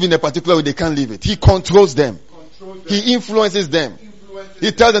want to live in a particular way, they can't live it. He controls them. He influences them.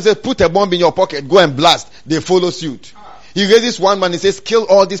 He tells them, say, put a bomb in your pocket, go and blast. They follow suit. He raises one man, he says, kill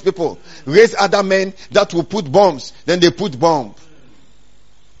all these people. Raise other men that will put bombs. Then they put bomb.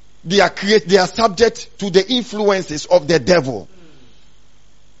 They are subject to the influences of the devil.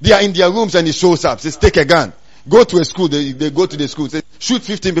 They are in their rooms and he shows up. Says, take a gun. Go to a school. They go to the school. Say, shoot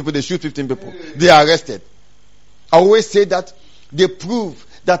 15 people. They shoot 15 people. They are arrested. I always say that they prove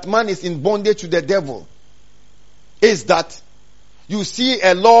that man is in bondage to the devil. Is that you see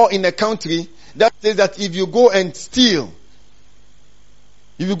a law in a country that says that if you go and steal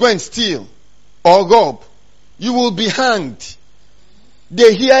or rob, you will be hanged.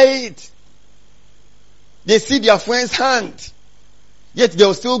 They hear it. They see their friends hanged. Yet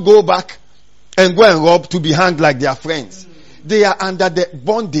they'll still go back and go and rob to be hanged like their friends. They are under the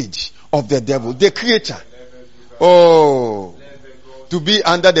bondage of the devil, the creature. Oh, to be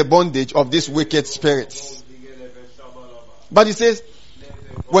under the bondage of these wicked spirits. But he says,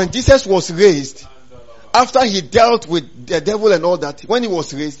 when Jesus was raised, after he dealt with the devil and all that, when he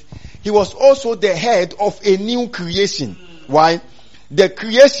was raised, he was also the head of a new creation. Why? The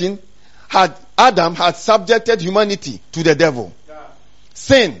creation Adam had subjected humanity to the devil.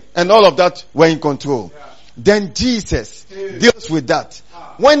 Sin and all of that were in control. Then Jesus deals with that.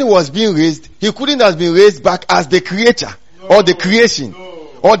 When he was being raised, he couldn't have been raised back as the creator or the creation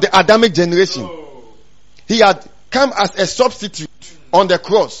or the Adamic generation. He had come as a substitute on the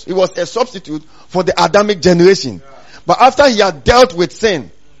cross. He was a substitute for the Adamic generation. But after he had dealt with sin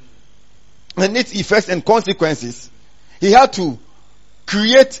and its effects and consequences, he had to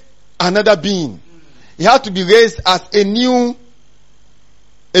create another being. He had to be raised as a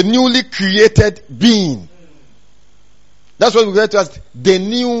newly created being. That's what we refer to as the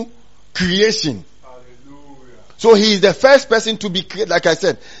new creation. Hallelujah. So he is the first person to be created, like I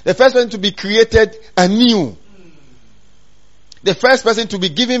said, the first person to be created anew. The first person to be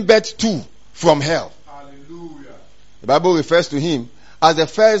given birth to from hell. Hallelujah. The Bible refers to him as the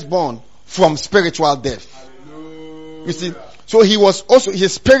firstborn from spiritual death. Hallelujah. You see, So he was also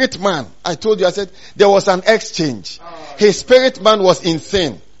his spirit man. I told you, I said there was an exchange. His spirit man was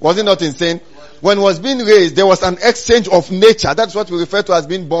insane. Was he not insane? When he was being raised, there was an exchange of nature. That's what we refer to as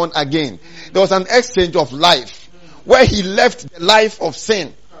being born again. There was an exchange of life where he left the life of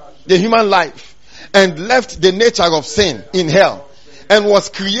sin, the human life, and left the nature of sin in hell, and was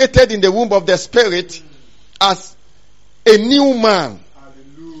created in the womb of the spirit as a new man.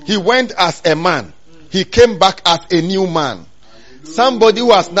 He went as a man. He came back as a new man. Somebody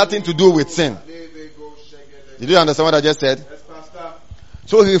who has nothing to do with sin. Did you understand what I just said?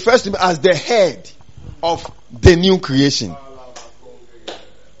 So he refers to him as the head of the new creation.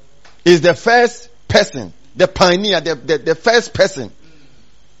 He's the first person, the pioneer, the first person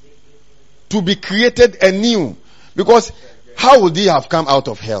to be created anew. Because how would he have come out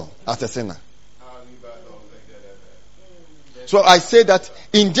of hell as a sinner? So I say that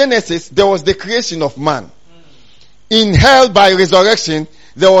in Genesis, there was the creation of man. In hell, by resurrection,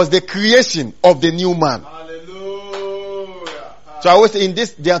 there was the creation of the new man. So I always say in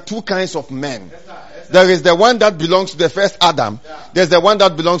this, there are two kinds of men. There is the one that belongs to the first Adam. There's the one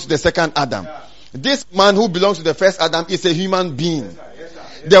that belongs to the second Adam. This man who belongs to the first Adam is a human being.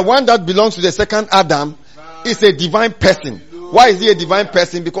 The one that belongs to the second Adam is a divine person. Why is he a divine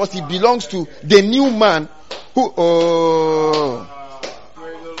person? Because he belongs to the new man who,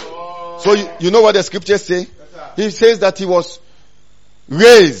 So you know what the scriptures say? He says that he was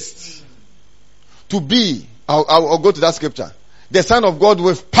raised to be, I'll go to that scripture, the Son of God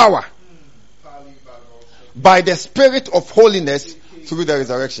with power by the Spirit of holiness through the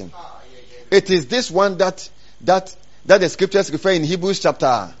resurrection. It is this one that the scriptures refer in Hebrews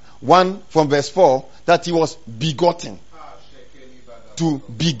chapter 1 from verse 4, that he was begotten. To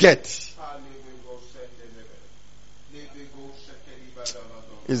beget.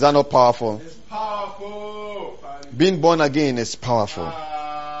 Is that not powerful? It's powerful. Being born again is powerful.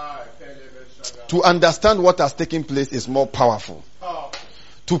 To understand what has taken place is more powerful.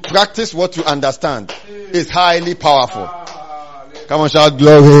 To practice what you understand is highly powerful. Come on, shout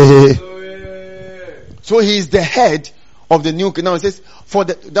glory. So he is the head of the new. Now it says,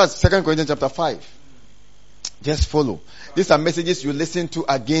 that's 2 Corinthians chapter 5. Just follow. These are messages you listen to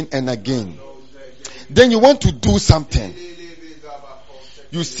again and again. Then you want to do something.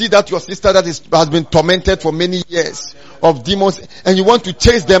 You see that your sister that has been tormented for many years of demons, and you want to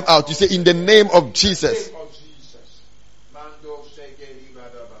chase them out. You say, in the name of Jesus. Is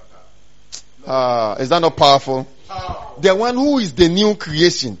that not powerful? The one who is the new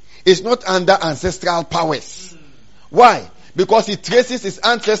creation is not under ancestral powers. Why? Because he traces his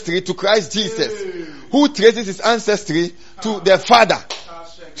ancestry to Christ Jesus, who traces his ancestry to the Father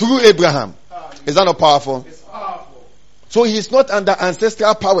through Abraham. Is that not powerful? So he is not under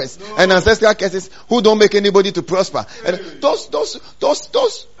ancestral powers and ancestral curses who don't make anybody to prosper. And those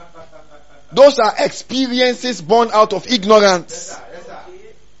are experiences born out of ignorance.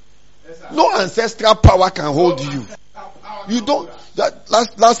 No ancestral power can hold you. You don't.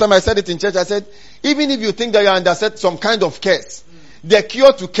 Last time I said it in church, I said, even if you think that you are under some kind of curse, the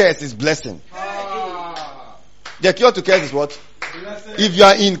cure to curse is blessing. The cure to curse is what? If you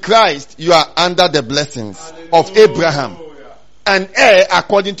are in Christ, you are under the blessings of Abraham, an heir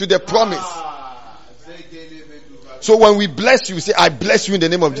according to the promise. So when we bless you, we say, I bless you in the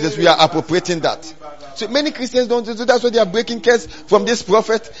name of Jesus. We are appropriating that. So many Christians don't do. That's why they are breaking curse from this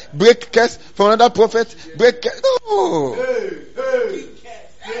prophet, break curse from another prophet, break curse. No.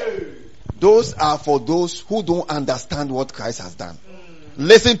 Those are for those who don't understand what Christ has done.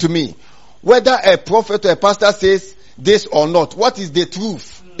 Listen to me. Whether a prophet or a pastor says this or not, what is the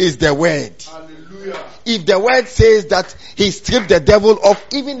truth is the word. Hallelujah. If the word says that he stripped the devil off,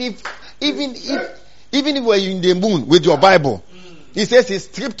 even if we're in the moon with your Bible, he says he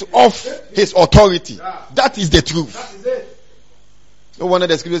stripped off his authority. That is the truth. That is it. No wonder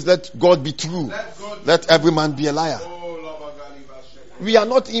the scriptures, let God be true. Let every man be a liar. We are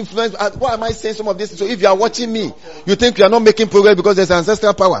not influenced. Why am I saying some of this? So if you are watching me, you think you are not making progress because there's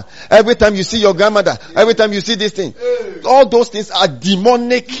ancestral power. Every time you see your grandmother, every time you see this thing, all those things are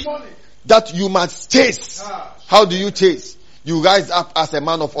demonic that you must chase. How do you chase? You rise up as a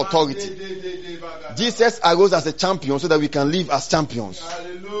man of authority. Jesus arose as a champion so that we can live as champions.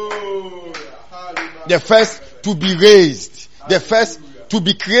 The first to be raised. The first to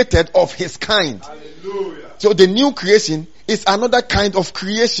be created of his kind. So the new creation is another kind of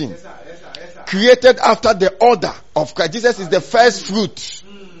creation. Created after the order of Christ. Jesus is the first fruit.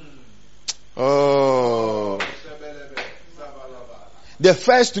 Oh. The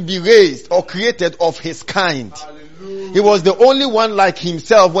first to be raised or created of his kind. He was the only one like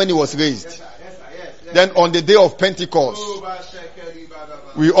himself when he was raised. Then on the day of Pentecost,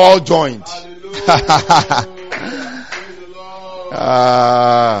 we all joined.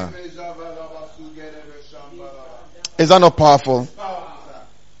 Is that not powerful?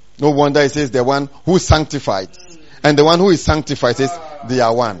 No wonder it says the one who sanctified. And the one who is sanctified says they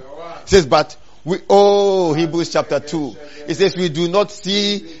are one. It says, but Hebrews chapter 2. It says we do not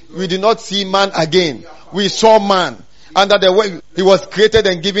see man again. We saw man under the way he was created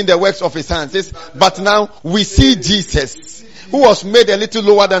and given the works of his hands. It says, but now we see Jesus, who was made a little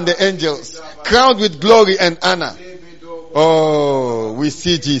lower than the angels, crowned with glory and honor. Oh, we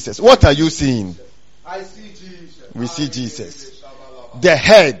see Jesus. What are you seeing? I see Jesus. We see Jesus, the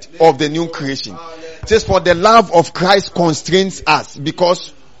head of the new creation. It says, for the love of Christ constrains us,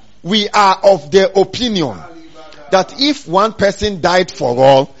 because we are of the opinion that if one person died for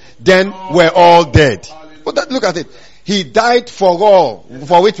all, then we're all dead. Look at it. He died for all.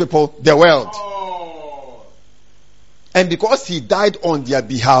 For which people? The world. And because he died on their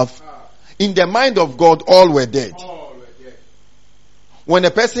behalf, in the mind of God, all were dead. When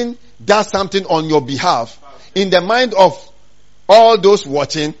a person does something on your behalf, in the mind of all those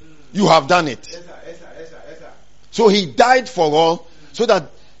watching, you have done it. So he died for all, so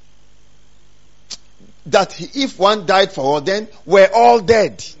that if one died for all, then we're all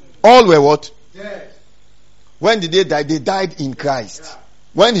dead. All were what? Dead. When did they die? They died in Christ.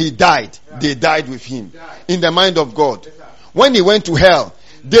 When he died, they died with him. In the mind of God. When he went to hell,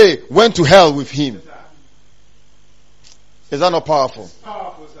 they went to hell with him. Is that not powerful?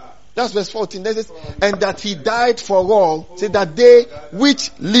 Powerful, sir. That's verse 14. And that he died for all, so that they which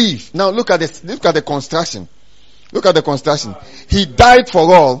live. Now look at this. Look at the construction. Look at the construction. He died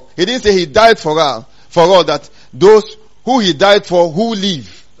for all. He didn't say he died for all that those who he died for who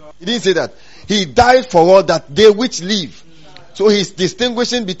live. He didn't say that. He died for all that they which live. So he's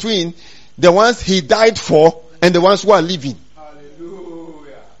distinguishing between the ones he died for and the ones who are living.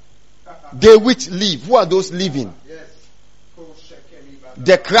 Hallelujah. They which live. Who are those living?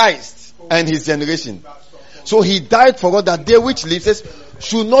 The Christ and his generation. So he died for all that they which live, says,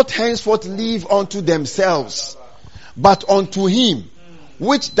 should not henceforth live unto themselves, but unto him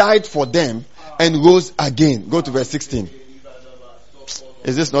which died for them and rose again. Go to verse 16.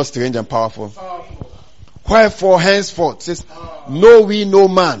 Is this not strange and powerful? Wherefore henceforth, says, know we no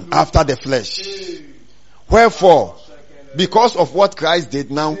man after the flesh. Wherefore, because of what Christ did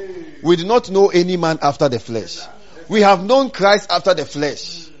now, we do not know any man after the flesh. We have known Christ after the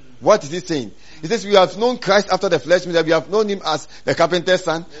flesh. What is he saying? He says we have known Christ after the flesh, means that we have known him as the carpenter's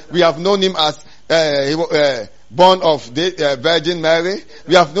son. We have known him as born of the Virgin Mary.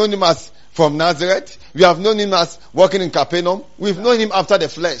 We have known him as from Nazareth. We have known him as working in Capernaum. We've known him after the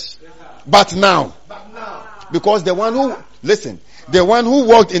flesh. But now, because the one who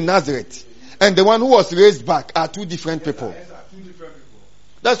walked in Nazareth and the one who was raised back are two different people.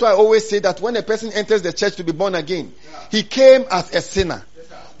 That's why I always say that when a person enters the church to be born again, he came as a sinner.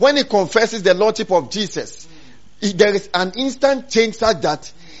 When he confesses the Lordship of Jesus, there is an instant change such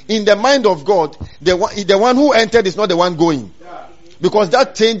that in the mind of God, the one who entered is not the one going. Because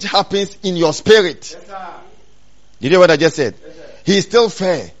that change happens in your spirit. You hear what I just said? He is still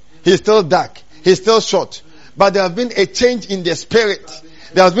fair. He is still dark. He is still short. But there has been a change in the spirit.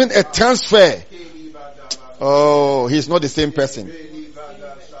 There has been a transfer. Oh, he is not the same person.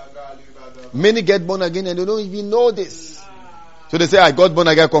 Many get born again and they don't even know this. So they say, I got born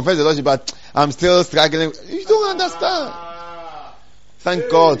again, I confess the Lordship, but I'm still struggling. You don't understand.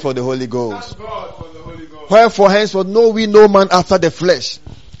 Thank God for the Holy Ghost. Wherefore henceforth know we no man after the flesh.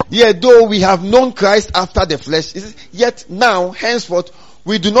 Yet though we have known Christ after the flesh, yet now henceforth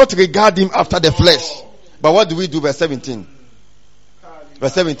we do not regard him after the flesh. But what do we do? Verse 17.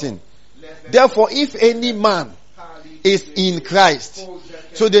 Verse 17. Therefore if any man is in Christ,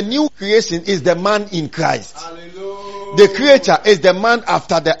 so the new creation is the man in Christ. The creature is the man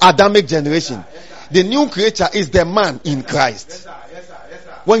after the Adamic generation. The new creature is the man in Christ.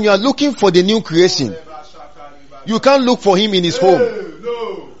 When you are looking for the new creation, you can't look for him in his home.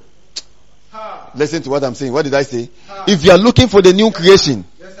 Listen to what I'm saying. What did I say? If you are looking for the new creation,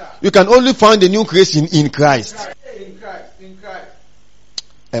 you can only find the new creation in Christ.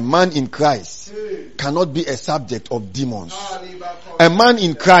 A man in Christ cannot be a subject of demons. A man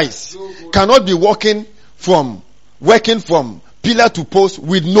in Christ cannot be working from pillar to post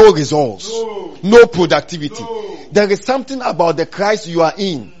with no results, no productivity. There is something about the Christ you are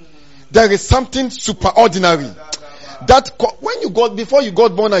in. There is something superordinary. That before you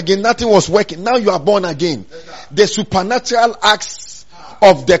got born again, nothing was working. Now you are born again. The supernatural acts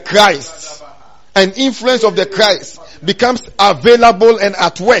of the Christ and influence of the Christ becomes available and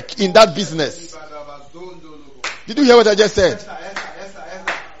at work in that business. Did you hear what I just said? Yes, sir. Yes, sir. Yes, sir. Yes,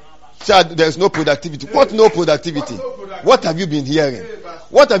 sir. Child, there's no productivity. What no productivity? What have you been hearing?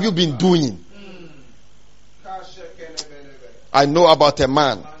 What have you been doing? I know about a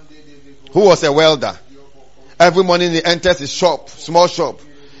man who was a welder. Every morning he enters his shop, small shop,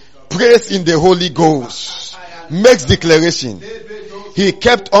 prays in the Holy Ghost, makes declaration. He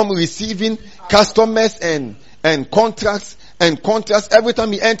kept on receiving customers and contracts and contracts every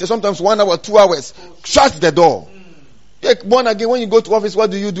time he enters, sometimes 1 hour, 2 hours, shuts the door. Born again, when you go to office,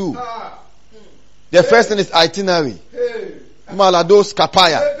 what do you do? The first thing is itinerary. Malados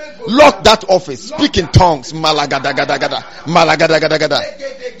kapaya. Lock that office. Speak in tongues. Malagadagada. Malagadagada.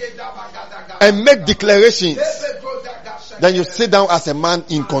 And make declarations. Then you sit down as a man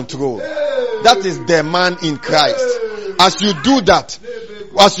in control. That is the man in Christ. As you do that,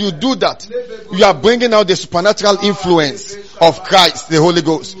 you are bringing out the supernatural influence of Christ, the Holy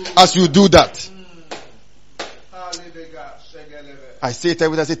Ghost. As you do that. I say it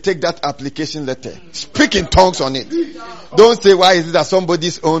every time. I say, take that application letter. Speak in tongues on it. Don't say, why is it that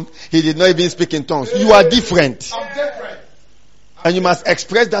somebody's own? He did not even speak in tongues. You are different. I'm different. And you must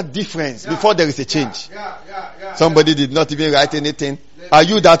express that difference before there is a change. Somebody did not even write anything. Are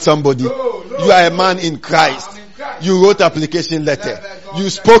you that somebody? No. You are a man in Christ. You wrote application letter. You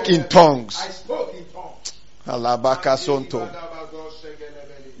spoke in tongues. I spoke in tongues. Alabaka Sonto.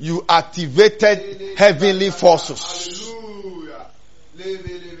 You activated heavenly forces.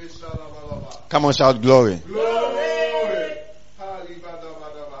 Come on, shout glory. Glory.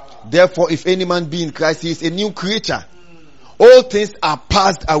 Therefore, if any man be in Christ, he is a new creature. All things are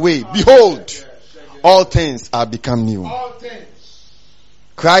passed away. Behold, all things are become new. All things.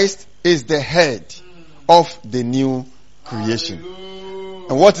 Christ is the head of the new creation.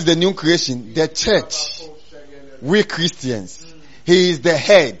 And what is the new creation? The church. We Christians. He is the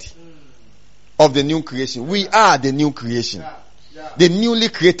head of the new creation. We are the new creation. The newly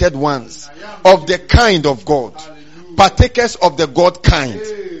created ones of the kind of God. Partakers of the God kind.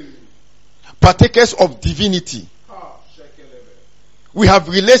 Partakers of divinity. We have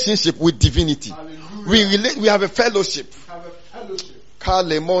relationship with divinity. We have a fellowship.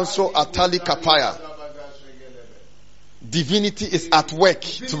 Kalemonso atali kapaya. Divinity is at work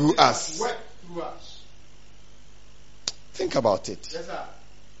through us. Think about it. Yes, sir.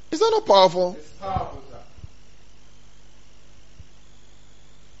 Is that not powerful? It's powerful, sir.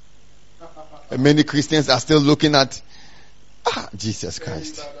 And many Christians are still looking at Jesus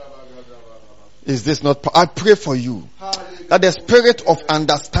Christ. Is this not? I pray for you that the spirit of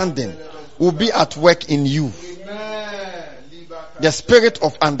understanding will be at work in you. The spirit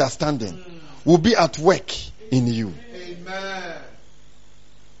of understanding will be at work in you.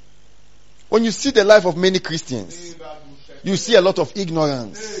 When you see the life of many Christians, you see a lot of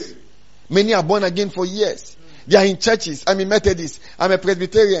ignorance. Many are born again for years. They are in churches. I'm a Methodist. I'm a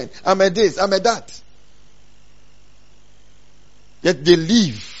Presbyterian. I'm a this. I'm a that. Yet they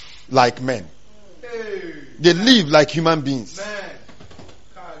live like men. They live like human beings.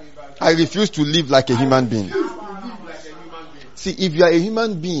 I refuse to live like a human being. See, if you are a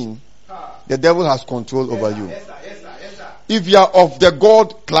human being, the devil has control over you. If you are of the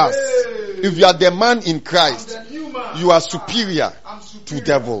God class, if you are the man in Christ, you are superior to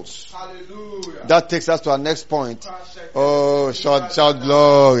devils. That takes us to our next point. Oh, shout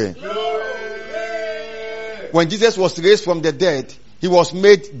glory. When Jesus was raised from the dead, he was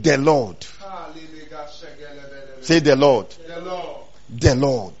made the Lord. Say the Lord. The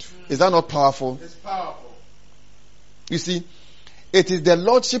Lord. Is that not powerful? It's powerful. You see, it is the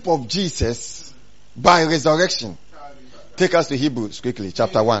Lordship of Jesus by resurrection. Take us to Hebrews quickly,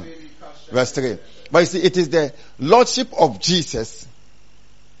 chapter 1, verse 3. But you see, it is the Lordship of Jesus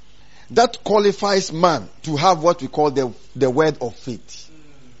that qualifies man to have what we call the word of faith.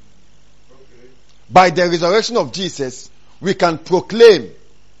 By the resurrection of Jesus, we can proclaim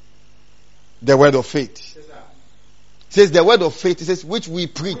the word of faith. It says the word of faith, it says which we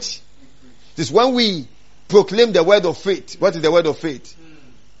preach. It is when we proclaim the word of faith. What is the word of faith?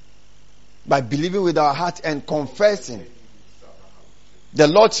 By believing with our heart and confessing the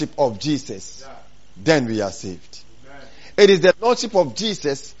Lordship of Jesus, then we are saved. It is the Lordship of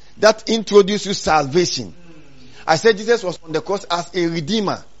Jesus that introduces salvation. I said Jesus was on the cross as a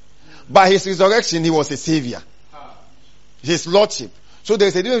redeemer. By his resurrection, he was a savior. His Lordship. So there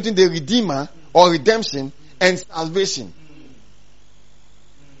is a difference between the redeemer or redemption and salvation.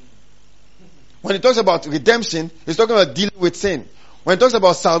 When he talks about redemption, he's talking about dealing with sin. When he talks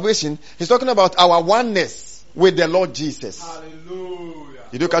about salvation, he's talking about our oneness with the Lord Jesus. Hallelujah.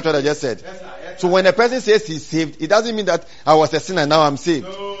 Did you catch what I just said? Yes, sir. Yes, So when a person says he's saved, it doesn't mean that I was a sinner, now I'm saved.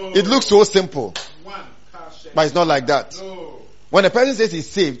 No. It looks so simple. One. But it's not like that. No. When a person says he's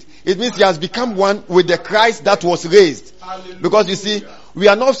saved, it means he has become one with the Christ that was raised. Hallelujah. Because you see, we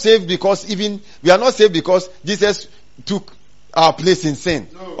are not saved because Jesus took our place in sin,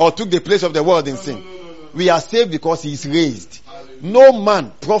 No. or took the place of the world in No, sin. no, no, no, no. We are saved because he is raised. Hallelujah. No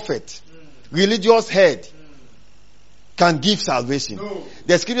man, prophet, religious head can give salvation. No.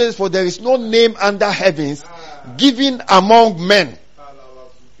 The scripture says, for there is no name under heavens given among men.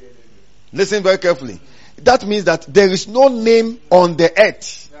 Listen very carefully. That means that there is no name on the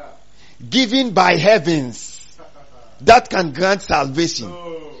earth Yeah. given by heavens that can grant salvation.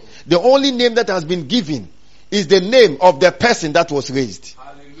 No. The only name that has been given is the name of the person that was raised.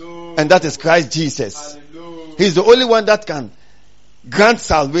 Hallelujah. And that is Christ Jesus. Hallelujah. He's the only one that can grant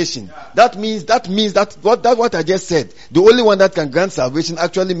salvation. That means that what I just said, the only one that can grant salvation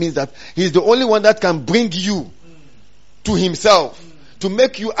actually means that he's the only one that can bring you to himself, to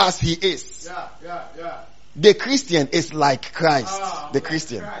make you as he is. Yeah. The Christian is like Christ. The Like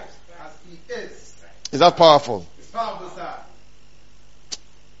Christian. Christ, as he is. Is that powerful? It's powerful, sir.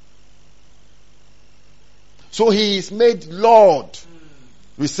 So he is made Lord.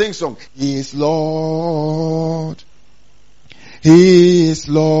 We sing song. He is Lord. He is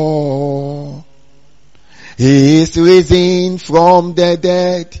Lord. He is risen from the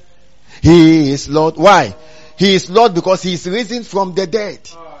dead. He is Lord. Why? He is Lord because he is risen from the dead.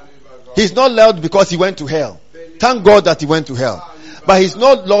 He's not Lord because he went to hell. Thank God that he went to hell. But he's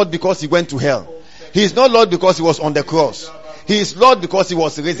not Lord because he went to hell. He is not Lord because he was on the cross. He is Lord because he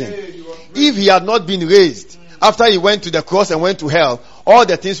was risen. If he had not been raised, after he went to the cross and went to hell, all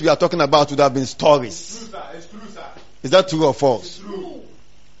the things we are talking about would have been stories. It's true, sir. Is that true or false? True.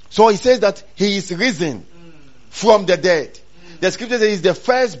 So he says that he is risen from the dead. The scripture says he is the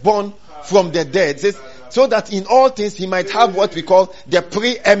firstborn from the dead. It says, so that in all things he might have what we call the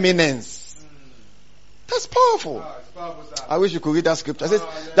preeminence. That's powerful. It's powerful, sir. I wish you could read that scripture. It says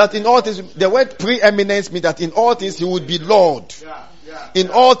that in all things, the word preeminence means that in all things he would be Lord. Yeah. In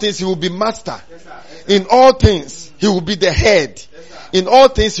all things he will be master. Yes, sir. In all things he will be the head. In all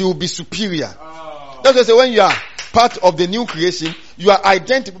things he will be superior. That's why I say when you are part of the new creation, you are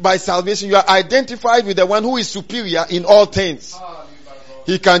identified by salvation, you are identified with the one who is superior in all things.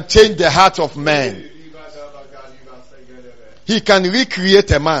 He can change the heart of man. He can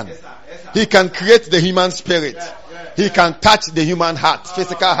recreate a man. He can create the human spirit. He can touch the human heart,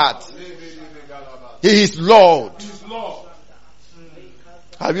 physical heart. He is Lord.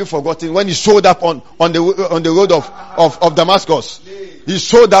 Have you forgotten when he showed up on the road of Damascus? He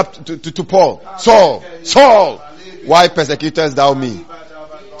showed up to Paul. Saul, why persecutest thou me?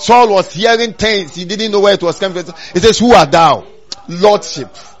 Saul was hearing things. He didn't know where it was coming from. He says, who art thou? Lordship.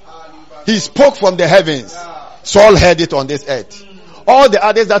 He spoke from the heavens. Saul heard it on this earth. All the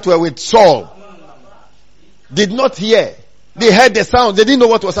others that were with Saul did not hear. They heard the sound. They didn't know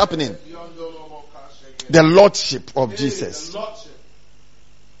what was happening. The Lordship of Jesus.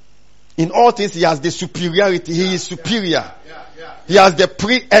 In all things, he has the superiority. He is superior. He has the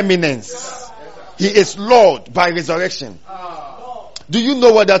preeminence. He is Lord by resurrection. Do you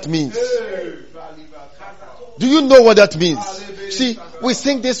know what that means? Do you know what that means? See, we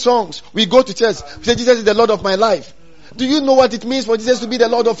sing these songs. We go to church. We say, Jesus is the Lord of my life. Do you know what it means for Jesus to be the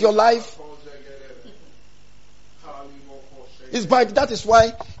Lord of your life? That is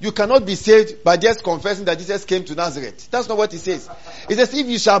why you cannot be saved by just confessing that Jesus came to Nazareth. That's not what he says. He says, if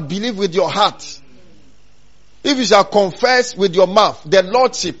you shall believe with your heart, if you shall confess with your mouth the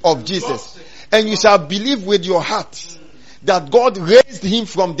Lordship of Jesus, and you shall believe with your heart that God raised him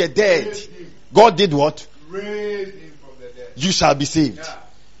from the dead. God did what? Raised him from the dead. You shall be saved.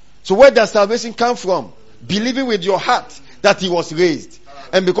 So where does salvation come from? Believing with your heart that he was raised.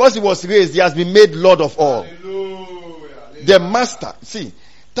 And because he was raised, he has been made Lord of all. The master. See,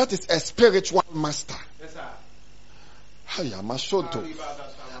 that is a spiritual master.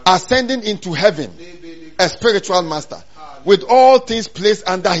 Ascending into heaven. A spiritual master. With all things placed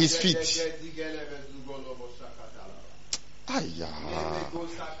under his feet.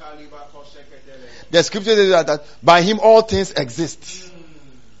 The scripture says that by him all things exist.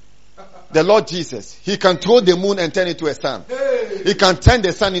 The Lord Jesus, he can throw the moon and turn it to a sun. He can turn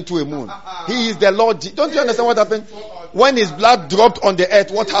the sun into a moon. He is the Lord. Don't you understand what happened? When his blood dropped on the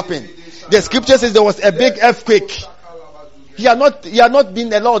earth, what happened? The scripture says there was a big earthquake. He had not been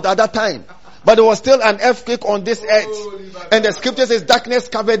the Lord at that time. But there was still an earthquake on this earth. And the scripture says darkness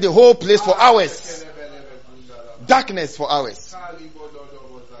covered the whole place for hours. Darkness for hours.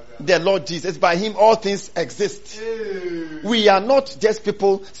 The Lord Jesus, by him all things exist. We are not just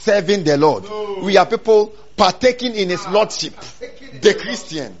people serving the Lord. We are people partaking in His Lordship. The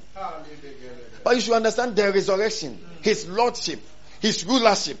Christian. But you should understand the resurrection. His Lordship. His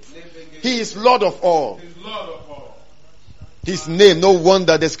rulership. He is Lord of all. His name. No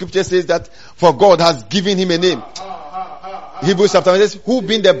wonder the scripture says that for God has given Him a name. Hebrews chapter 1 says, who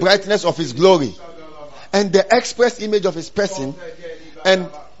being the brightness of His glory and the express image of His person. And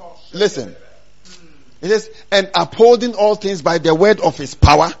listen. It says, and upholding all things by the word of His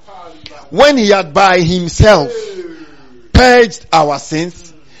power, when He had by Himself purged our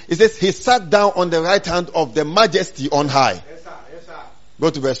sins, it says, He sat down on the right hand of the majesty on high. Go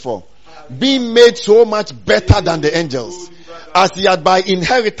to verse 4. Being made so much better than the angels, as He had by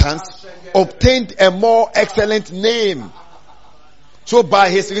inheritance obtained a more excellent name. So by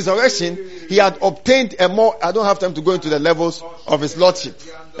His resurrection, He had obtained a more, I don't have time to go into the levels of His Lordship.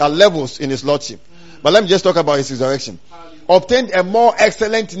 There are levels in His Lordship. But let me just talk about His resurrection. Obtained a more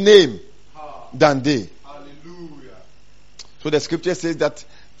excellent name than they. So the scripture says that,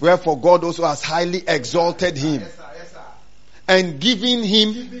 wherefore God also has highly exalted Him and given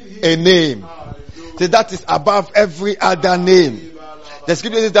Him a name. So that is above every other name. The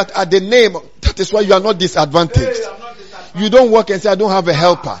scripture says that at the name, that is why you are not disadvantaged. You don't work and say, I don't have a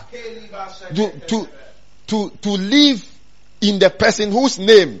helper. To live in the person whose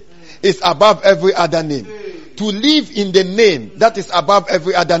name is above every other name. To live in the name that is above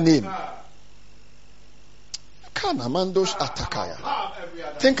every other name.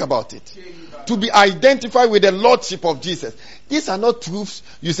 Think about it. To be identified with the Lordship of Jesus. These are not truths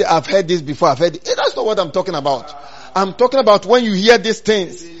you say, I've heard this before, I've heard it. That's not what I'm talking about. I'm talking about when you hear these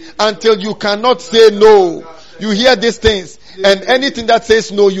things until you cannot say no. You hear these things and anything that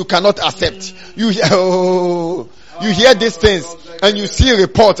says no, you cannot accept. You hear these things and you see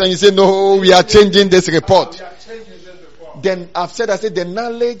reports and you say, no, we are changing this report. Then I said, the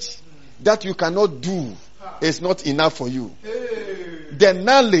knowledge that you cannot do is not enough for you. The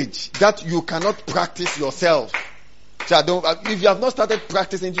knowledge that you cannot practice yourself. So if you have not started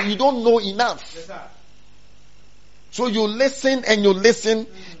practicing, you don't know enough. So you listen and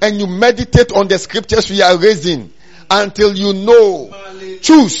you meditate on the scriptures we are raising until you know.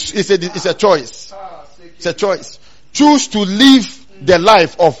 Choose. It's a choice. It's a choice. Choose to live the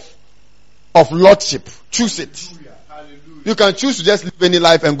life of Lordship. Choose it. You can choose to just live any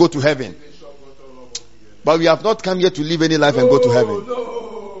life and go to heaven. But we have not come here to live any life and go to heaven.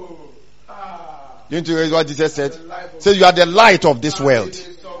 You need to read what Jesus said. Say you are the light of this world.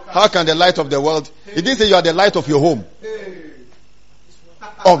 How can the light of the world? He didn't say you are the light of your home.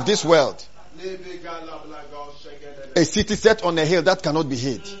 Of this world. A city set on a hill that cannot be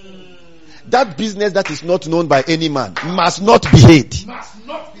hid. That business that is not known by any man must not be hid.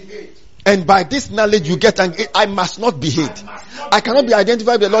 And by this knowledge you get angry. I must not be hid. I cannot be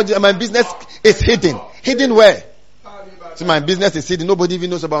identified with the Lord. My business is hidden. Hidden where? So my business is hidden. Nobody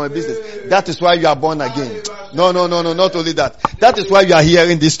even knows about my business. That is why you are born again. No, not only that. That is why you are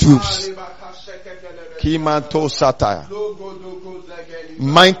hearing these truths. Kimanto satire.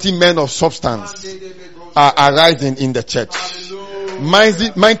 Mighty men of substance are arising in the church.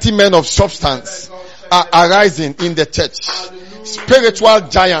 Mighty men of substance are arising in the church. Spiritual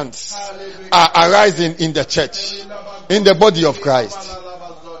giants are arising in the church. In the body of Christ.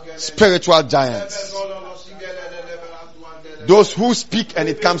 Spiritual giants. Those who speak and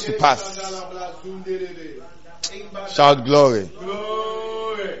it comes to pass. Shout glory.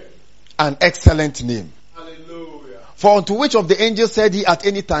 An excellent name. For unto which of the angels said he at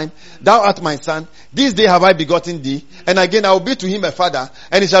any time, thou art my son, this day have I begotten thee, and again I will be to him a father,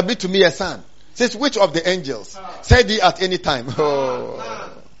 and he shall be to me a son. Says which of the angels said he at any time?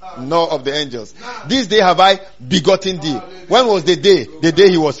 Oh, no of the angels. This day have I begotten thee. When was the day? The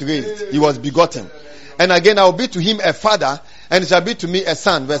day he was raised. He was begotten. And again I will be to him a father, and he shall be to me a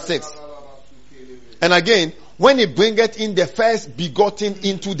son. Verse 6. And again, when he bringeth in the first begotten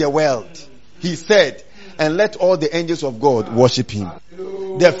into the world, he said, and let all the angels of God worship him.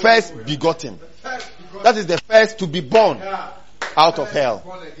 The first begotten. That is the first to be born out of hell.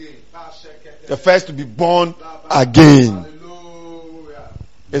 The first to be born again.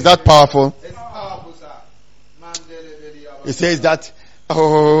 Is that powerful? It says that,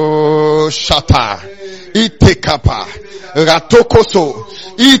 oh, shata, ite kapa, ratokoso,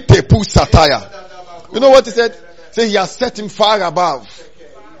 ite pusataya. You know what he said? Say he has set him far above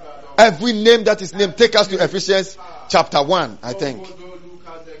every name that is named. Take us to Ephesians chapter 1, I think.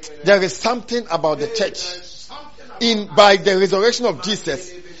 There is something about the church. By the resurrection of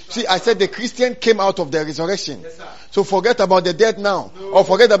Jesus. See, I said the Christian came out of the resurrection. So forget about the death now. Or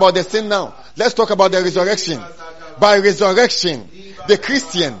forget about the sin now. Let's talk about the resurrection. by resurrection, the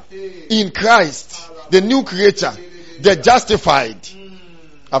Christian in Christ, the new creature, the justified.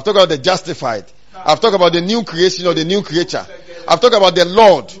 I've talked about the justified. I've talked about the new creation or the new creature. I've talked about the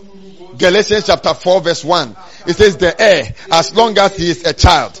Lord. Galatians chapter 4 verse 1. It says the heir, as long as he is a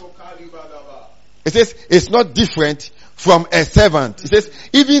child. It says it's not different from a servant. It says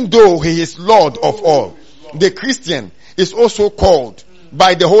even though he is Lord of all, the Christian is also called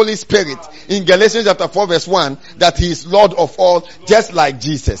by the Holy Spirit in Galatians chapter 4 verse 1 that he is Lord of all, just like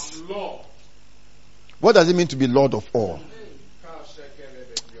Jesus. What does it mean to be Lord of all?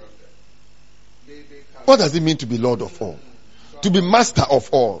 What does it mean to be Lord of all? To be master of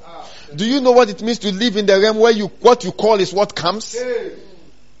all. Do you know what it means to live in the realm where what you call is what comes?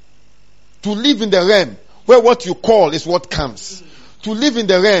 To live in the realm where what you call is what comes. To live in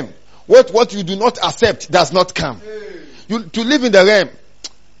the realm where what you do not accept does not come. To live in the realm.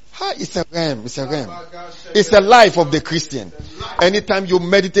 It's a realm. It's a realm. It's the life of the Christian. Anytime you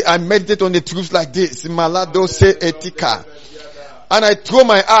meditate, I meditate on the truths like this. Malado se etika. And I throw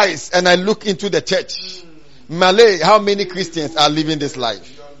my eyes and I look into the church. Malay, how many Christians are living this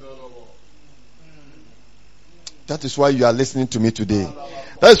life? That is why you are listening to me today.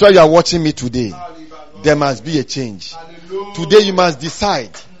 That is why you are watching me today. There must be a change. Today you must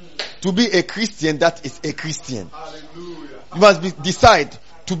decide to be a Christian that is a Christian. You must decide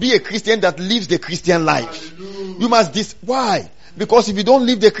to be a Christian that lives the Christian life. You must why? Because if you don't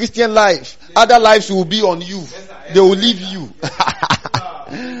live the Christian life, other lives will be on you. They will leave you.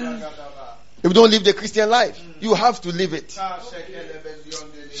 If you don't live the Christian life, you have to live it.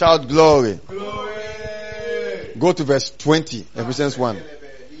 Shout glory. Go to verse 20, Ephesians 1.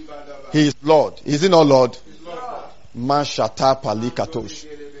 He is Lord. Is he not Lord? Mashata palikatosh.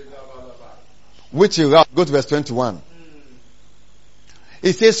 Which is go to verse 21.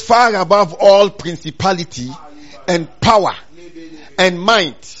 It says far above all principality and power and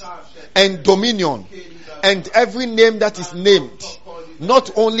might and dominion and every name that is named,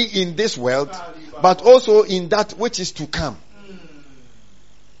 not only in this world, but also in that which is to come.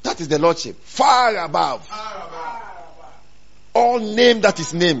 That is the Lordship. Far above all name that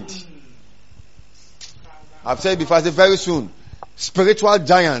is named. I've said before, I said very soon, spiritual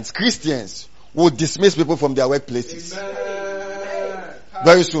giants, Christians, will dismiss people from their workplaces.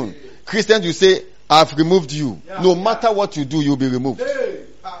 Very soon. Christians will say, I've removed you. No matter what you do, you'll be removed.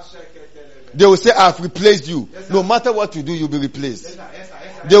 They will say, I've replaced you. No matter what you do, you'll be replaced.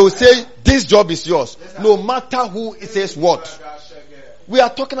 They will say, this job is yours. No matter who says what. We are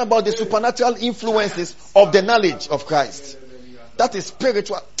talking about the supernatural influences of the knowledge of Christ. That is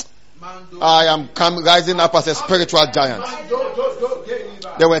spiritual. I am rising up as a spiritual giant.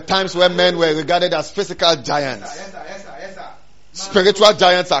 There were times when men were regarded as physical giants. Spiritual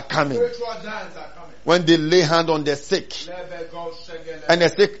giants are coming. When they lay hand on the sick, and the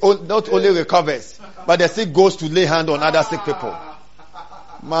sick not only recovers, but the sick goes to lay hand on other sick people.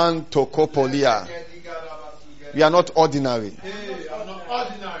 Man tokopolia. We are not ordinary.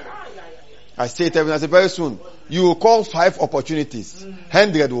 I say it every day. I say very soon, you will call 5 opportunities.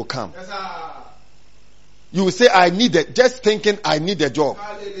 100 will come. You will say, I need it. Just thinking I need a job.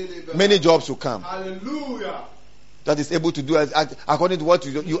 Many jobs will come. That is able to do according to what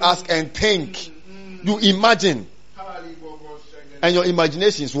you ask and think. You imagine. And your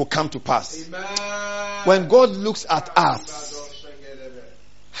imaginations will come to pass. When God looks at us,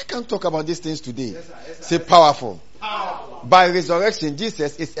 I can't talk about these things today. Say powerful. By resurrection,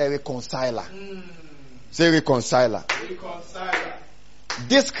 Jesus is a reconciler. Say reconciler.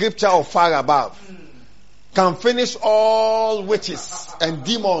 This scripture of far above can finish all witches and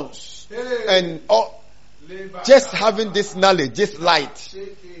demons and all, just having this knowledge, this light.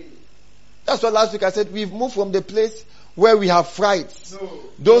 That's what last week I said. We've moved from the place where we have frights.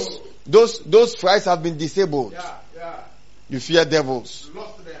 Those frights have been disabled. You fear devils,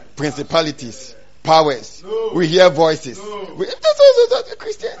 principalities, powers. We hear voices. That's also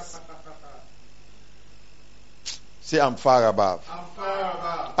Christians. Say, I'm far above.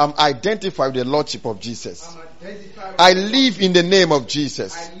 I'm identified with the Lordship of Jesus. I live in the name of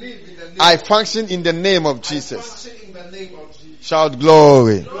Jesus. I function in the name of Jesus. Shout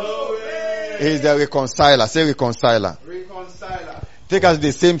glory. He is the reconciler. Say reconciler. Take us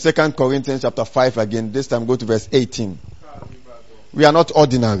the same 2 Corinthians chapter 5 again. This time go to verse 18. We are not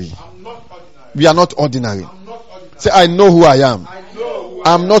ordinary. We are not ordinary. Say, I know who I am.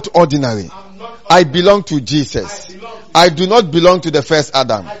 I'm not ordinary. I belong to Jesus. I do not belong to the first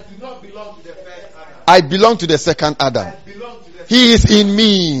Adam. I belong to the second Adam. He is in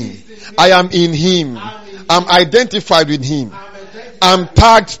me. I am in him. I'm identified with him. I'm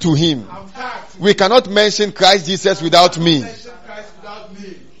tagged to him. We cannot mention Christ Jesus without me. Mention Christ without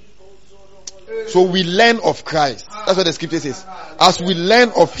me. So we learn of Christ. That's what the scripture says. As we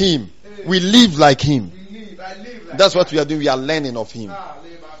learn of him, we live like him. I live like That's what we are doing. We are learning of him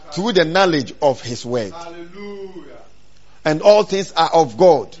through the knowledge of his word. Hallelujah. And all things are of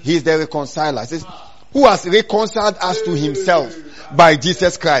God. He is the reconciler. It says, who has reconciled us to himself by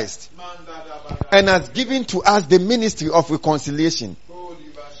Jesus Christ and has given to us the ministry of reconciliation.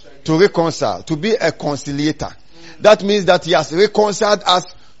 To reconcile, to be a conciliator. That means that he has reconciled us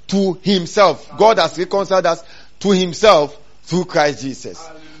to himself. God has reconciled us to himself through Christ Jesus.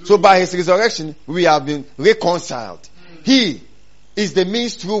 So by his resurrection, we have been reconciled. He is the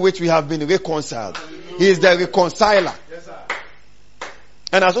means through which we have been reconciled. He is the reconciler.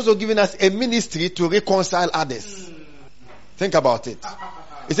 And has also given us a ministry to reconcile others. Think about it.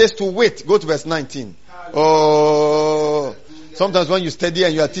 It says to wait. Go to verse 19. Oh, sometimes when you study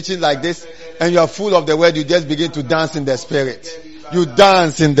and you are teaching like this and you are full of the word, you just begin to dance in the spirit. You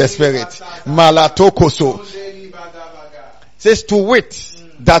dance in the spirit. Malatokoso. It says to wait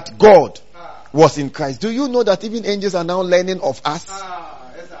that God was in Christ. Do you know that even angels are now learning of us?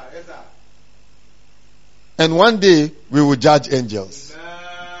 And one day we will judge angels.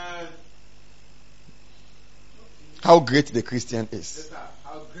 How great the Christian is.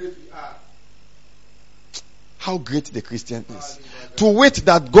 How great the Christian is. To wit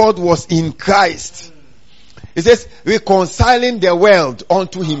that God was in Christ. It says reconciling the world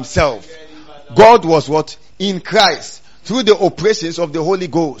unto himself. God was what? In Christ. Through the operations of the Holy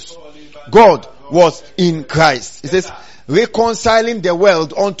Ghost. God was in Christ. It says reconciling the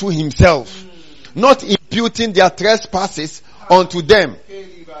world unto himself. Not imputing their trespasses unto them.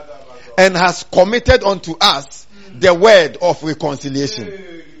 And has committed unto us the word of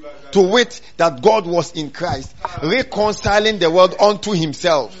reconciliation. To wit that God was in Christ, reconciling the world unto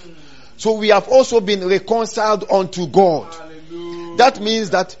himself. So we have also been reconciled unto God. That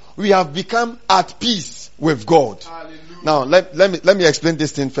means that we have become at peace with God. Now let me explain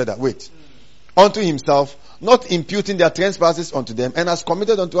this thing further. Wait. Unto himself, not imputing their trespasses unto them, and has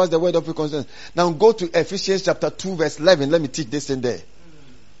committed unto us the word of reconciliation. Now go to Ephesians chapter 2 verse 11. Let me teach this in there.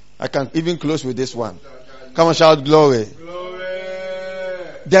 I can even close with this one. Come on, shout glory.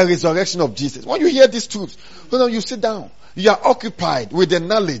 The resurrection of Jesus. When you hear these truths, you sit down. You are occupied with the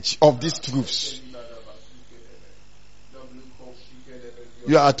knowledge of these truths.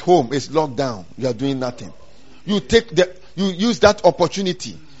 You are at home. It's locked down. You are doing nothing. You use that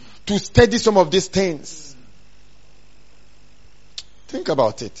opportunity to study some of these things. Think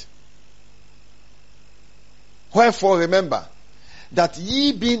about it. Wherefore remember that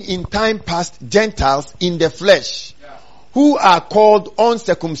ye being in time past Gentiles in the flesh, who are called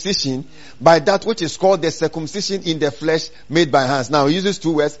uncircumcision by that which is called the circumcision in the flesh made by hands. Now he uses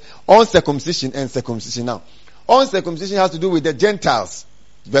two words, uncircumcision and circumcision. Now, uncircumcision has to do with the Gentiles.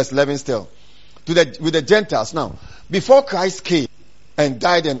 Verse 11 still. With the Gentiles. Now, before Christ came and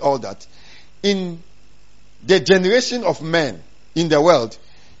died and all that, in the generation of men in the world,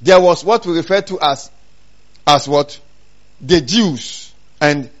 there was what we refer to as what? The Jews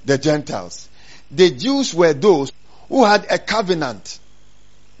and the Gentiles. The Jews were those who had a covenant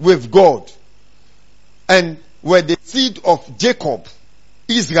with God and were the seed of Jacob,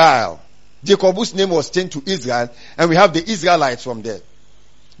 Israel. Jacob, whose name was changed to Israel, and we have the Israelites from there.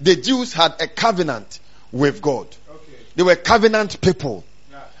 The Jews had a covenant with God. They were covenant people.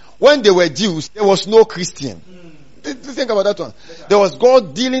 When they were Jews, there was no Christian. Think about that one. There was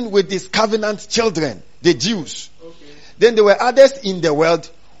God dealing with his covenant children, the Jews. Then there were others in the world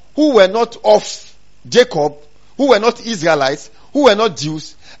who were not of Jacob, who were not Israelites, who were not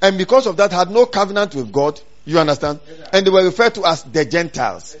Jews, and because of that had no covenant with God. You understand? And they were referred to as the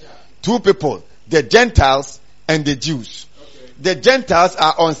Gentiles. Two people, the Gentiles and the Jews. The Gentiles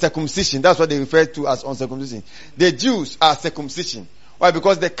are uncircumcision. That's what they refer to as uncircumcision. The Jews are circumcision. Why?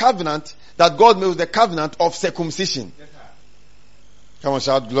 Because the covenant that God made was the covenant of circumcision. Come on,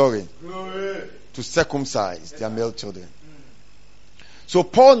 shout glory. Glory. To circumcise their male children. So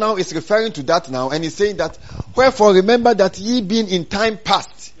Paul now is referring to that now, and he's saying that, wherefore remember that ye being in time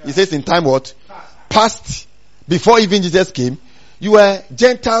past. He says in time what? Past. Before even Jesus came, you were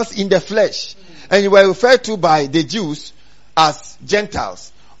Gentiles in the flesh. And you were referred to by the Jews as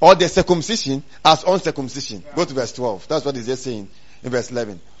Gentiles, or the circumcision as uncircumcision. Go to verse 12. That's what he's just saying in verse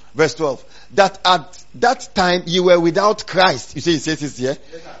 11. Verse 12. That at that time you were without Christ. You see, he says this here.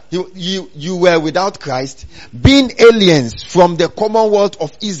 You were without Christ, being aliens from the commonwealth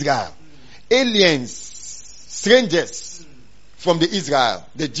of Israel. Aliens, strangers from the Israel,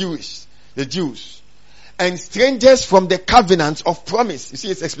 the Jews. And strangers from the covenants of promise. You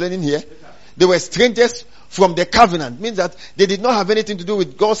see, it's explaining here. They were strangers from the covenant. Means that they did not have anything to do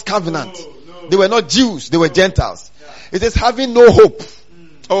with God's covenant. No. They were not Jews. They were Gentiles. It says having no hope.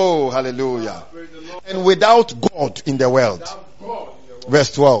 Oh, hallelujah. Praise the Lord. And without God in the world. Without God in the world.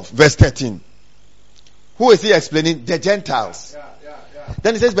 Verse 12. Verse 13. Who is he explaining? The Gentiles. Yeah.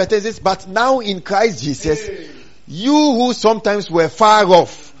 Then it says, but now in Christ Jesus, Hey. you who sometimes were far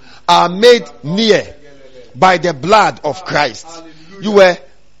off are made near by the blood of Christ. Hallelujah. You were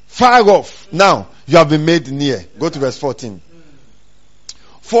far off. Now you have been made near. Go to verse 14.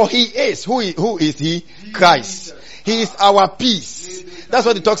 For he is, who is he? Christ. He is our peace. That's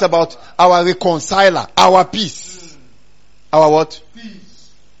what he talks about. Our reconciler. Our peace. Our what?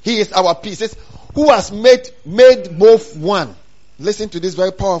 Peace. He is our peace. It says, who has made both one. Listen to this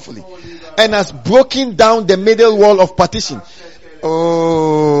very powerfully. And has broken down the middle wall of partition.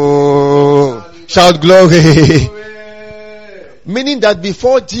 Oh, shout glory. Meaning that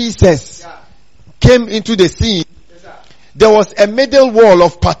before Jesus came into the scene, there was a middle wall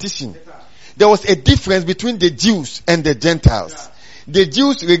of partition. There was a difference between the Jews and the Gentiles. The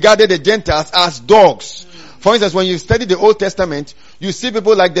Jews regarded the Gentiles as dogs. For instance, when you study the Old Testament, you see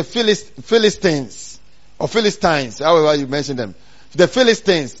people like the Philistines, or Philistines, however you mention them. The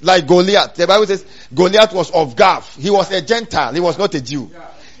Philistines, like Goliath. The Bible says Goliath was of Gath. He was a Gentile. He was not a Jew.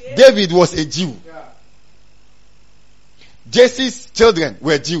 David was a Jew. Jesse's children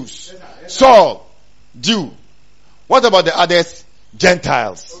were Jews. Saul, Jew. What about the others?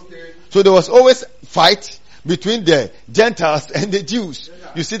 Gentiles. Okay. So there was always fight between the Gentiles and the Jews.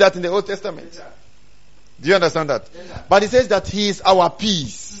 You see that in the Old Testament. Do you understand that? But it says that he is our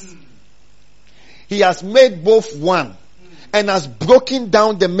peace. He has made both one and has broken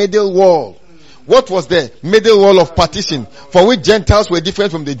down the middle wall. What was the middle wall of partition for which Gentiles were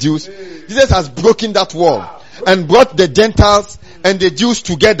different from the Jews? Jesus has broken that wall and brought the Gentiles and the Jews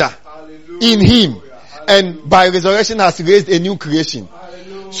together in him, and by resurrection has raised a new creation.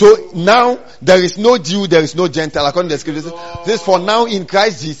 So now there is no Jew, there is no Gentile, according to the scriptures. It says, for now in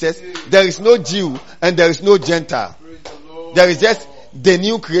Christ Jesus there is no Jew and there is no Gentile. There is just the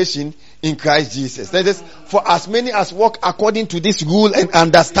new creation in Christ Jesus. That is, for as many as walk according to this rule and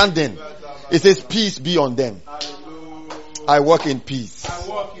understanding, it says peace be on them. I walk in peace. I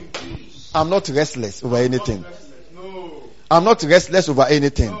walk in peace. I'm not restless over anything. No. I'm not restless over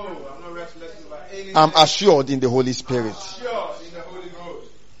anything. No, I'm not restless over anything. I'm assured in the Holy Spirit. Sure in the Holy Ghost.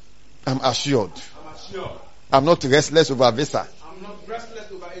 I'm assured. I'm assured. I'm not restless over visa. I'm not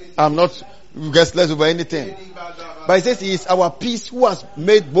restless over anything. I'm not restless over anything. But it says he is our peace who has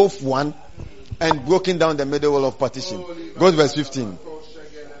made both one and broken down the middle wall of partition. Go to verse 15.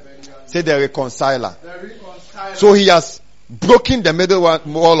 Say the reconciler. The reconciler. So he has broken the middle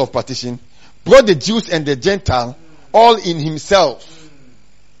wall of partition, brought the Jews and the Gentile all in himself.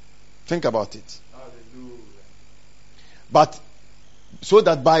 Think about it. Hallelujah. But so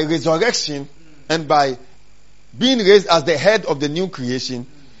that by resurrection and by being raised as the head of the new creation,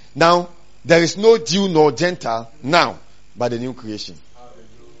 now there is no Jew nor Gentile now, but the new creation.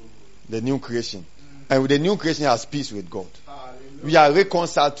 The new creation. And with the new creation has peace with God. We are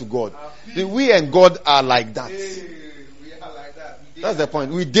reconciled to God. We and God are like that. We are like that. That's the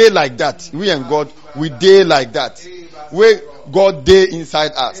point. We day like that. We and God, we day like that. Where God day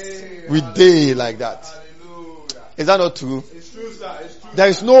inside us. We day like that. Hallelujah. Is that not true? It's true, sir. It's true. There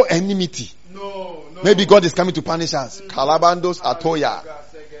is no enmity. No. Maybe God is coming to punish us. Kalabandos atoya.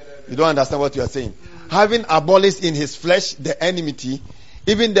 You don't understand what you are saying. Having abolished in his flesh the enmity,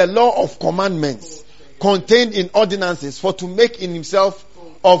 even the law of commandments contained in ordinances, for to make in himself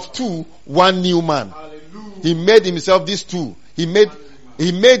of two one new man. Hallelujah. He made himself these two. He made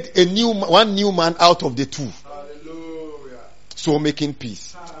one new man out of the two. Hallelujah. So making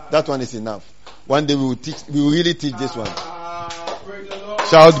peace. That one is enough. One day we will really teach this one. Praise the Lord.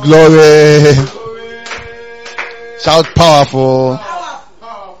 Shout glory. Glory. Shout powerful. Powerful.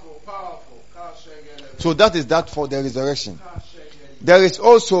 So that is that for the resurrection. There is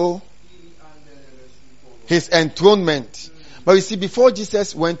also his enthronement. But you see, before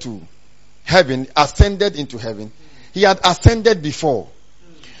Jesus went to heaven, ascended into heaven, he had ascended before.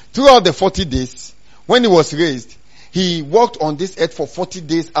 Throughout the 40 days, when he was raised, he walked on this earth for 40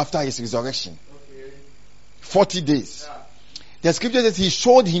 days after his resurrection. 40 days. The scripture says he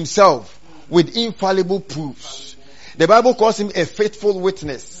showed himself with infallible proofs. The Bible calls him a faithful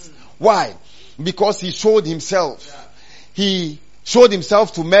witness. Why? Because he showed himself. He showed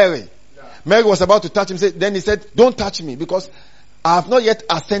himself to Mary. Mary was about to touch him. Then he said, don't touch me because I have not yet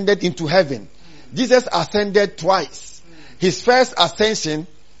ascended into heaven. Jesus ascended twice. His first ascension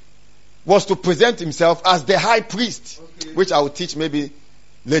was to present himself as the high priest, which I will teach maybe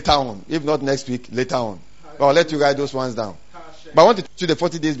later on. If not next week, later on. But I'll let you write those ones down. But I want to teach you the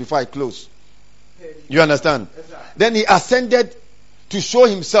 40 days before I close. You understand? Then he ascended to show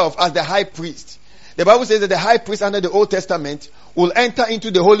himself as the high priest. The Bible says that the high priest under the Old Testament will enter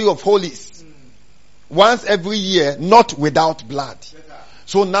into the Holy of Holies once every year, not without blood.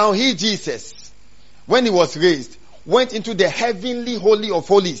 So now he, Jesus, when he was raised, went into the heavenly Holy of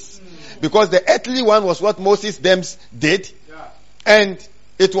Holies. Because the earthly one was what Moses them did. And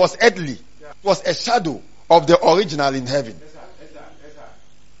it was earthly. It was a shadow of the original in heaven.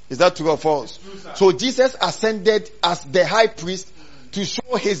 Is that true or false? So Jesus ascended as the high priest to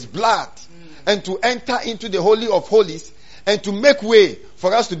show his blood and to enter into the Holy of Holies and to make way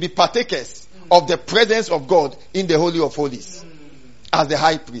for us to be partakers of the presence of God in the Holy of Holies as the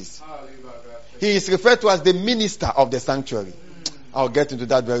high priest. He is referred to as the minister of the sanctuary. I'll get into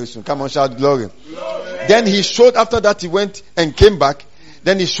that very soon. Come on, shout glory. Then he showed, after that he went and came back,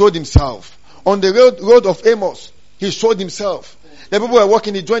 then he showed himself. On the road of Amos, he showed himself. The people were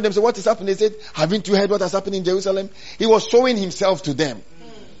walking, he joined them, said, what is happening? They said, haven't you heard what has happened in Jerusalem? He was showing himself to them.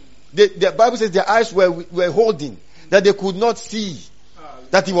 The Bible says their eyes were holding, that they could not see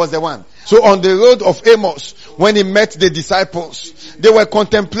that he was the one. So on the road of Amos, when he met the disciples, they were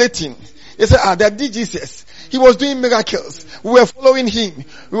contemplating. They said, that did Jesus. He was doing miracles. We were following him.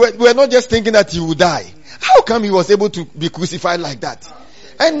 We were not just thinking that he would die. How come he was able to be crucified like that?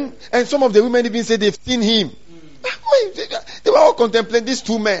 And some of the women even said they've seen him. They were all contemplating these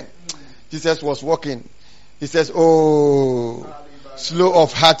two men. Jesus was walking. He says, oh, slow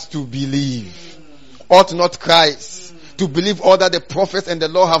of heart to believe. Ought not Christ to believe all that the prophets and the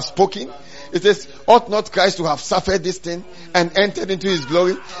law have spoken? It says, ought not Christ to have suffered this thing and entered into his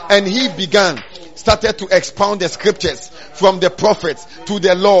glory? And he started to expound the scriptures from the prophets to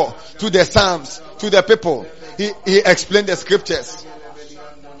the law, to the Psalms, to the people. He explained the scriptures.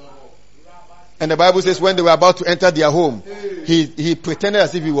 And the Bible says when they were about to enter their home, he pretended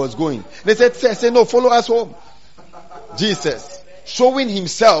as if he was going. They said, say no, follow us home. Jesus, showing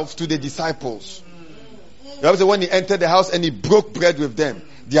himself to the disciples. The Bible says when he entered the house and he broke bread with them,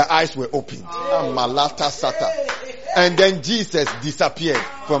 their eyes were opened. And then Jesus disappeared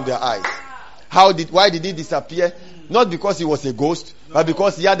from their eyes. Why did he disappear? Not because he was a ghost, but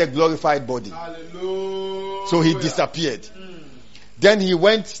because he had a glorified body. So he disappeared. Then he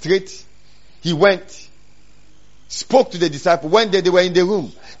went straight. He went, spoke to the disciples. When they were in the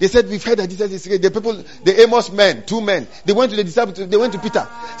room, they said, we've heard that Jesus is raised. The people, the Amos men, 2 men, they went to the disciples, they went to Peter.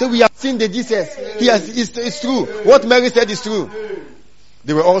 Said, we have seen the Jesus. It's true. What Mary said is true.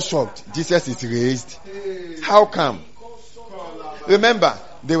 They were all shocked. Jesus is raised. How come? Remember,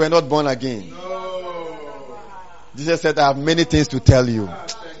 they were not born again. Jesus said, I have many things to tell you,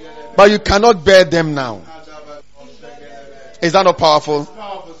 but you cannot bear them now. Is that not powerful?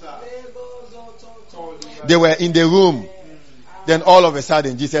 They were in the room. Then all of a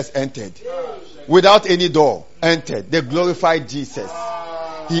sudden Jesus entered. Without any door, entered. They glorified Jesus.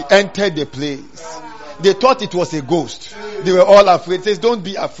 He entered the place. They thought it was a ghost. They were all afraid. He says, don't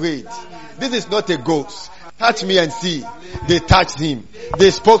be afraid. This is not a ghost. Touch me and see. They touched him. They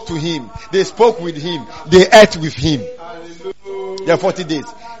spoke to him. They spoke with him. They ate with him. There are 40 days.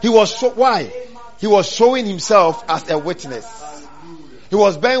 Why? He was showing himself as a witness. He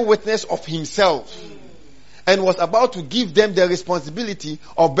was bearing witness of himself. And was about to give them the responsibility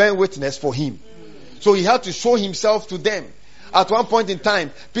of bearing witness for him. So he had to show himself to them. At one point in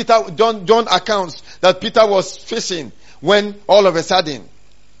time, John accounts that Peter was fishing when all of a sudden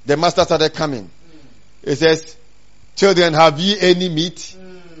the master started coming. He says, children, have ye any meat?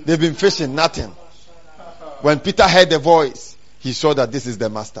 They've been fishing, nothing. When Peter heard the voice, he saw that this is the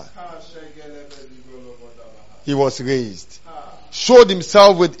master. He was raised. Showed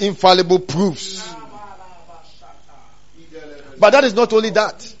himself with infallible proofs. But that is not only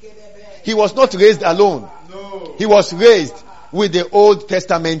that. He was not raised alone. He was raised with the Old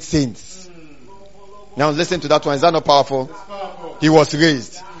Testament saints. Now listen to that one. Is that not powerful? He was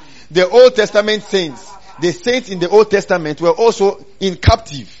raised. The Old Testament saints, the saints in the Old Testament were also in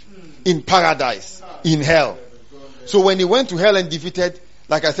captive, in paradise, in hell. So when he went to hell and defeated,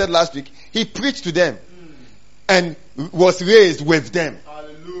 like I said last week, he preached to them and was raised with them.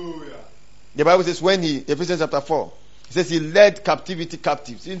 Hallelujah. The Bible says Ephesians chapter 4, it says he led captivity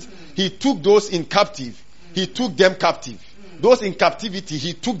captive. Since he took those in captive, he took them captive. Those in captivity,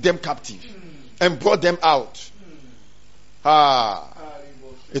 he took them captive and brought them out.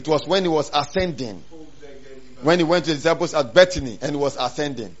 It was when he was ascending. When he went to the disciples at Bethany and was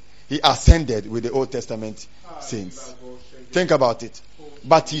ascending. He ascended with the Old Testament saints. Think about it.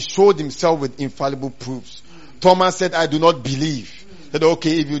 But he showed himself with infallible proofs. Thomas said, I do not believe Said,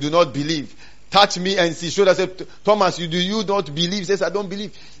 okay, if you do not believe, touch me and see. Should I say, Thomas, do you not believe? He says, I don't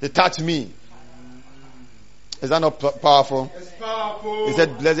believe. They touch me. Is that not powerful? It's powerful. He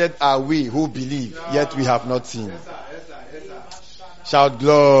said, blessed are we who believe, yet we have not seen. Shout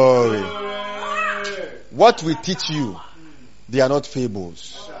glory. What we teach you, they are not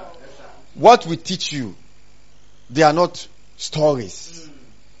fables. What we teach you, they are not stories.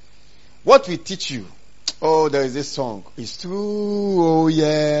 What we teach you, oh, there is this song. It's true, oh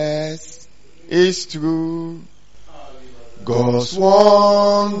yes, it's true. God's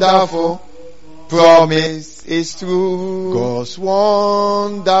wonderful promise is true. God's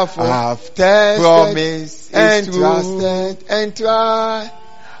wonderful I've tested, promise and is trusted and tried.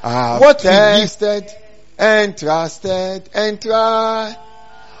 I've tested and trusted and tried.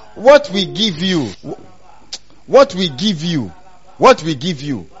 What we give you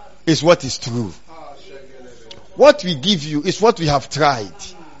is what is true. What we give you is what we have tried.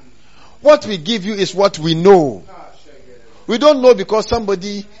 What we give you is what we know. We don't know because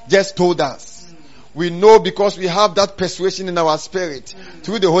somebody just told us. We know because we have that persuasion in our spirit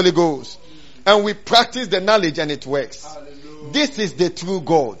through the Holy Ghost. And we practice the knowledge and it works. This is the true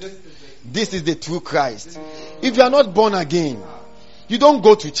God. This is the true Christ. If you are not born again, you don't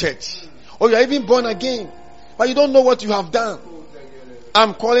go to church. Or you are even born again, but you don't know what you have done.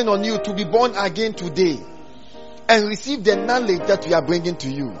 I'm calling on you to be born again today and receive the knowledge that we are bringing to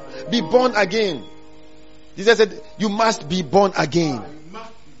you. Be born again. Jesus said, you must be born again.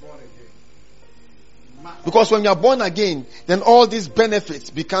 Because when you are born again, then all these benefits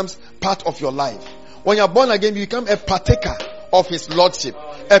becomes part of your life. When you are born again, you become a partaker of His Lordship,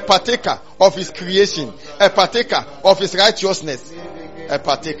 a partaker of His creation, a partaker of His righteousness, a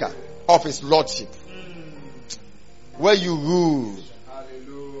partaker of His Lordship. Where you rule,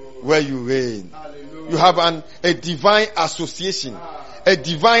 where you reign. You have a divine association, a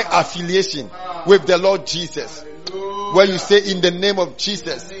divine affiliation with the Lord Jesus. Where you say in the name of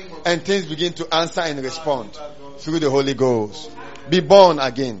Jesus, and things begin to answer and respond through the Holy Ghost. Be born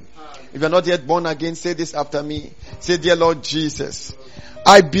again. If you are not yet born again, say this after me. Say, dear Lord Jesus,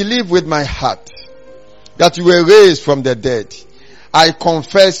 I believe with my heart that you were raised from the dead. I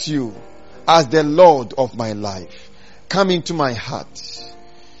confess you as the Lord of my life. Come into my heart.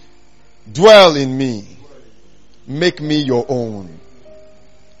 Dwell in me. Make me your own.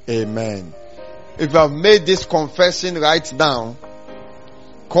 Amen. If you have made this confession right now,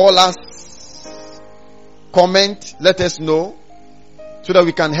 call us, comment, let us know, so that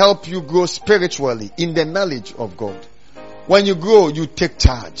we can help you grow spiritually in the knowledge of God. When you grow, you take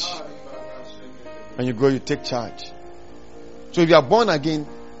charge. When you grow, you take charge. So if you are born again,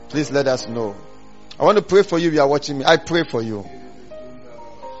 please let us know. I want to pray for you if you are watching me. I pray for you.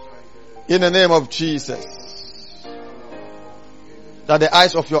 In the name of Jesus, that the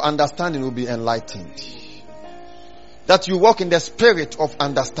eyes of your understanding will be enlightened. That you walk in the spirit of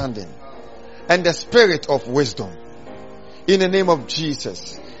understanding and the spirit of wisdom. In the name of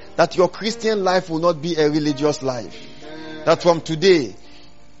Jesus, that your Christian life will not be a religious life. That from today,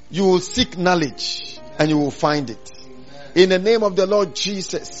 you will seek knowledge and you will find it. In the name of the Lord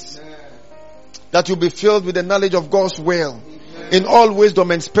Jesus, that you'll be filled with the knowledge of God's will in all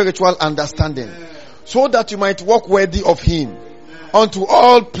wisdom and spiritual understanding, so that you might walk worthy of Him, unto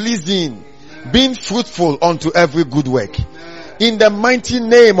all pleasing, being fruitful unto every good work. In the mighty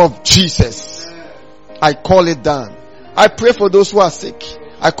name of Jesus, I call it down. I pray for those who are sick.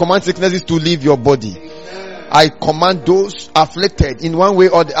 I command sicknesses to leave your body. I command those afflicted in one way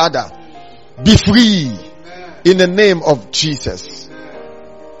or the other, be free in the name of Jesus.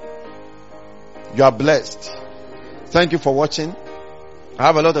 You are blessed. Thank you for watching. I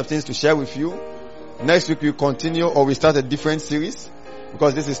have a lot of things to share with you. Next week we continue, or we start a different series,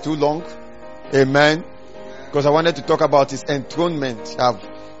 because this is too long. Amen. Because I wanted to talk about His enthronement. I have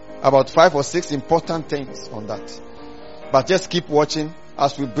about 5 or 6 important things on that. But just keep watching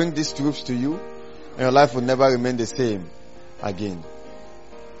as we bring these truths to you, and your life will never remain the same again.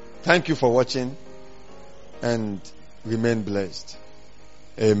 Thank you for watching, and remain blessed.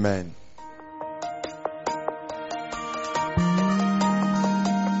 Amen.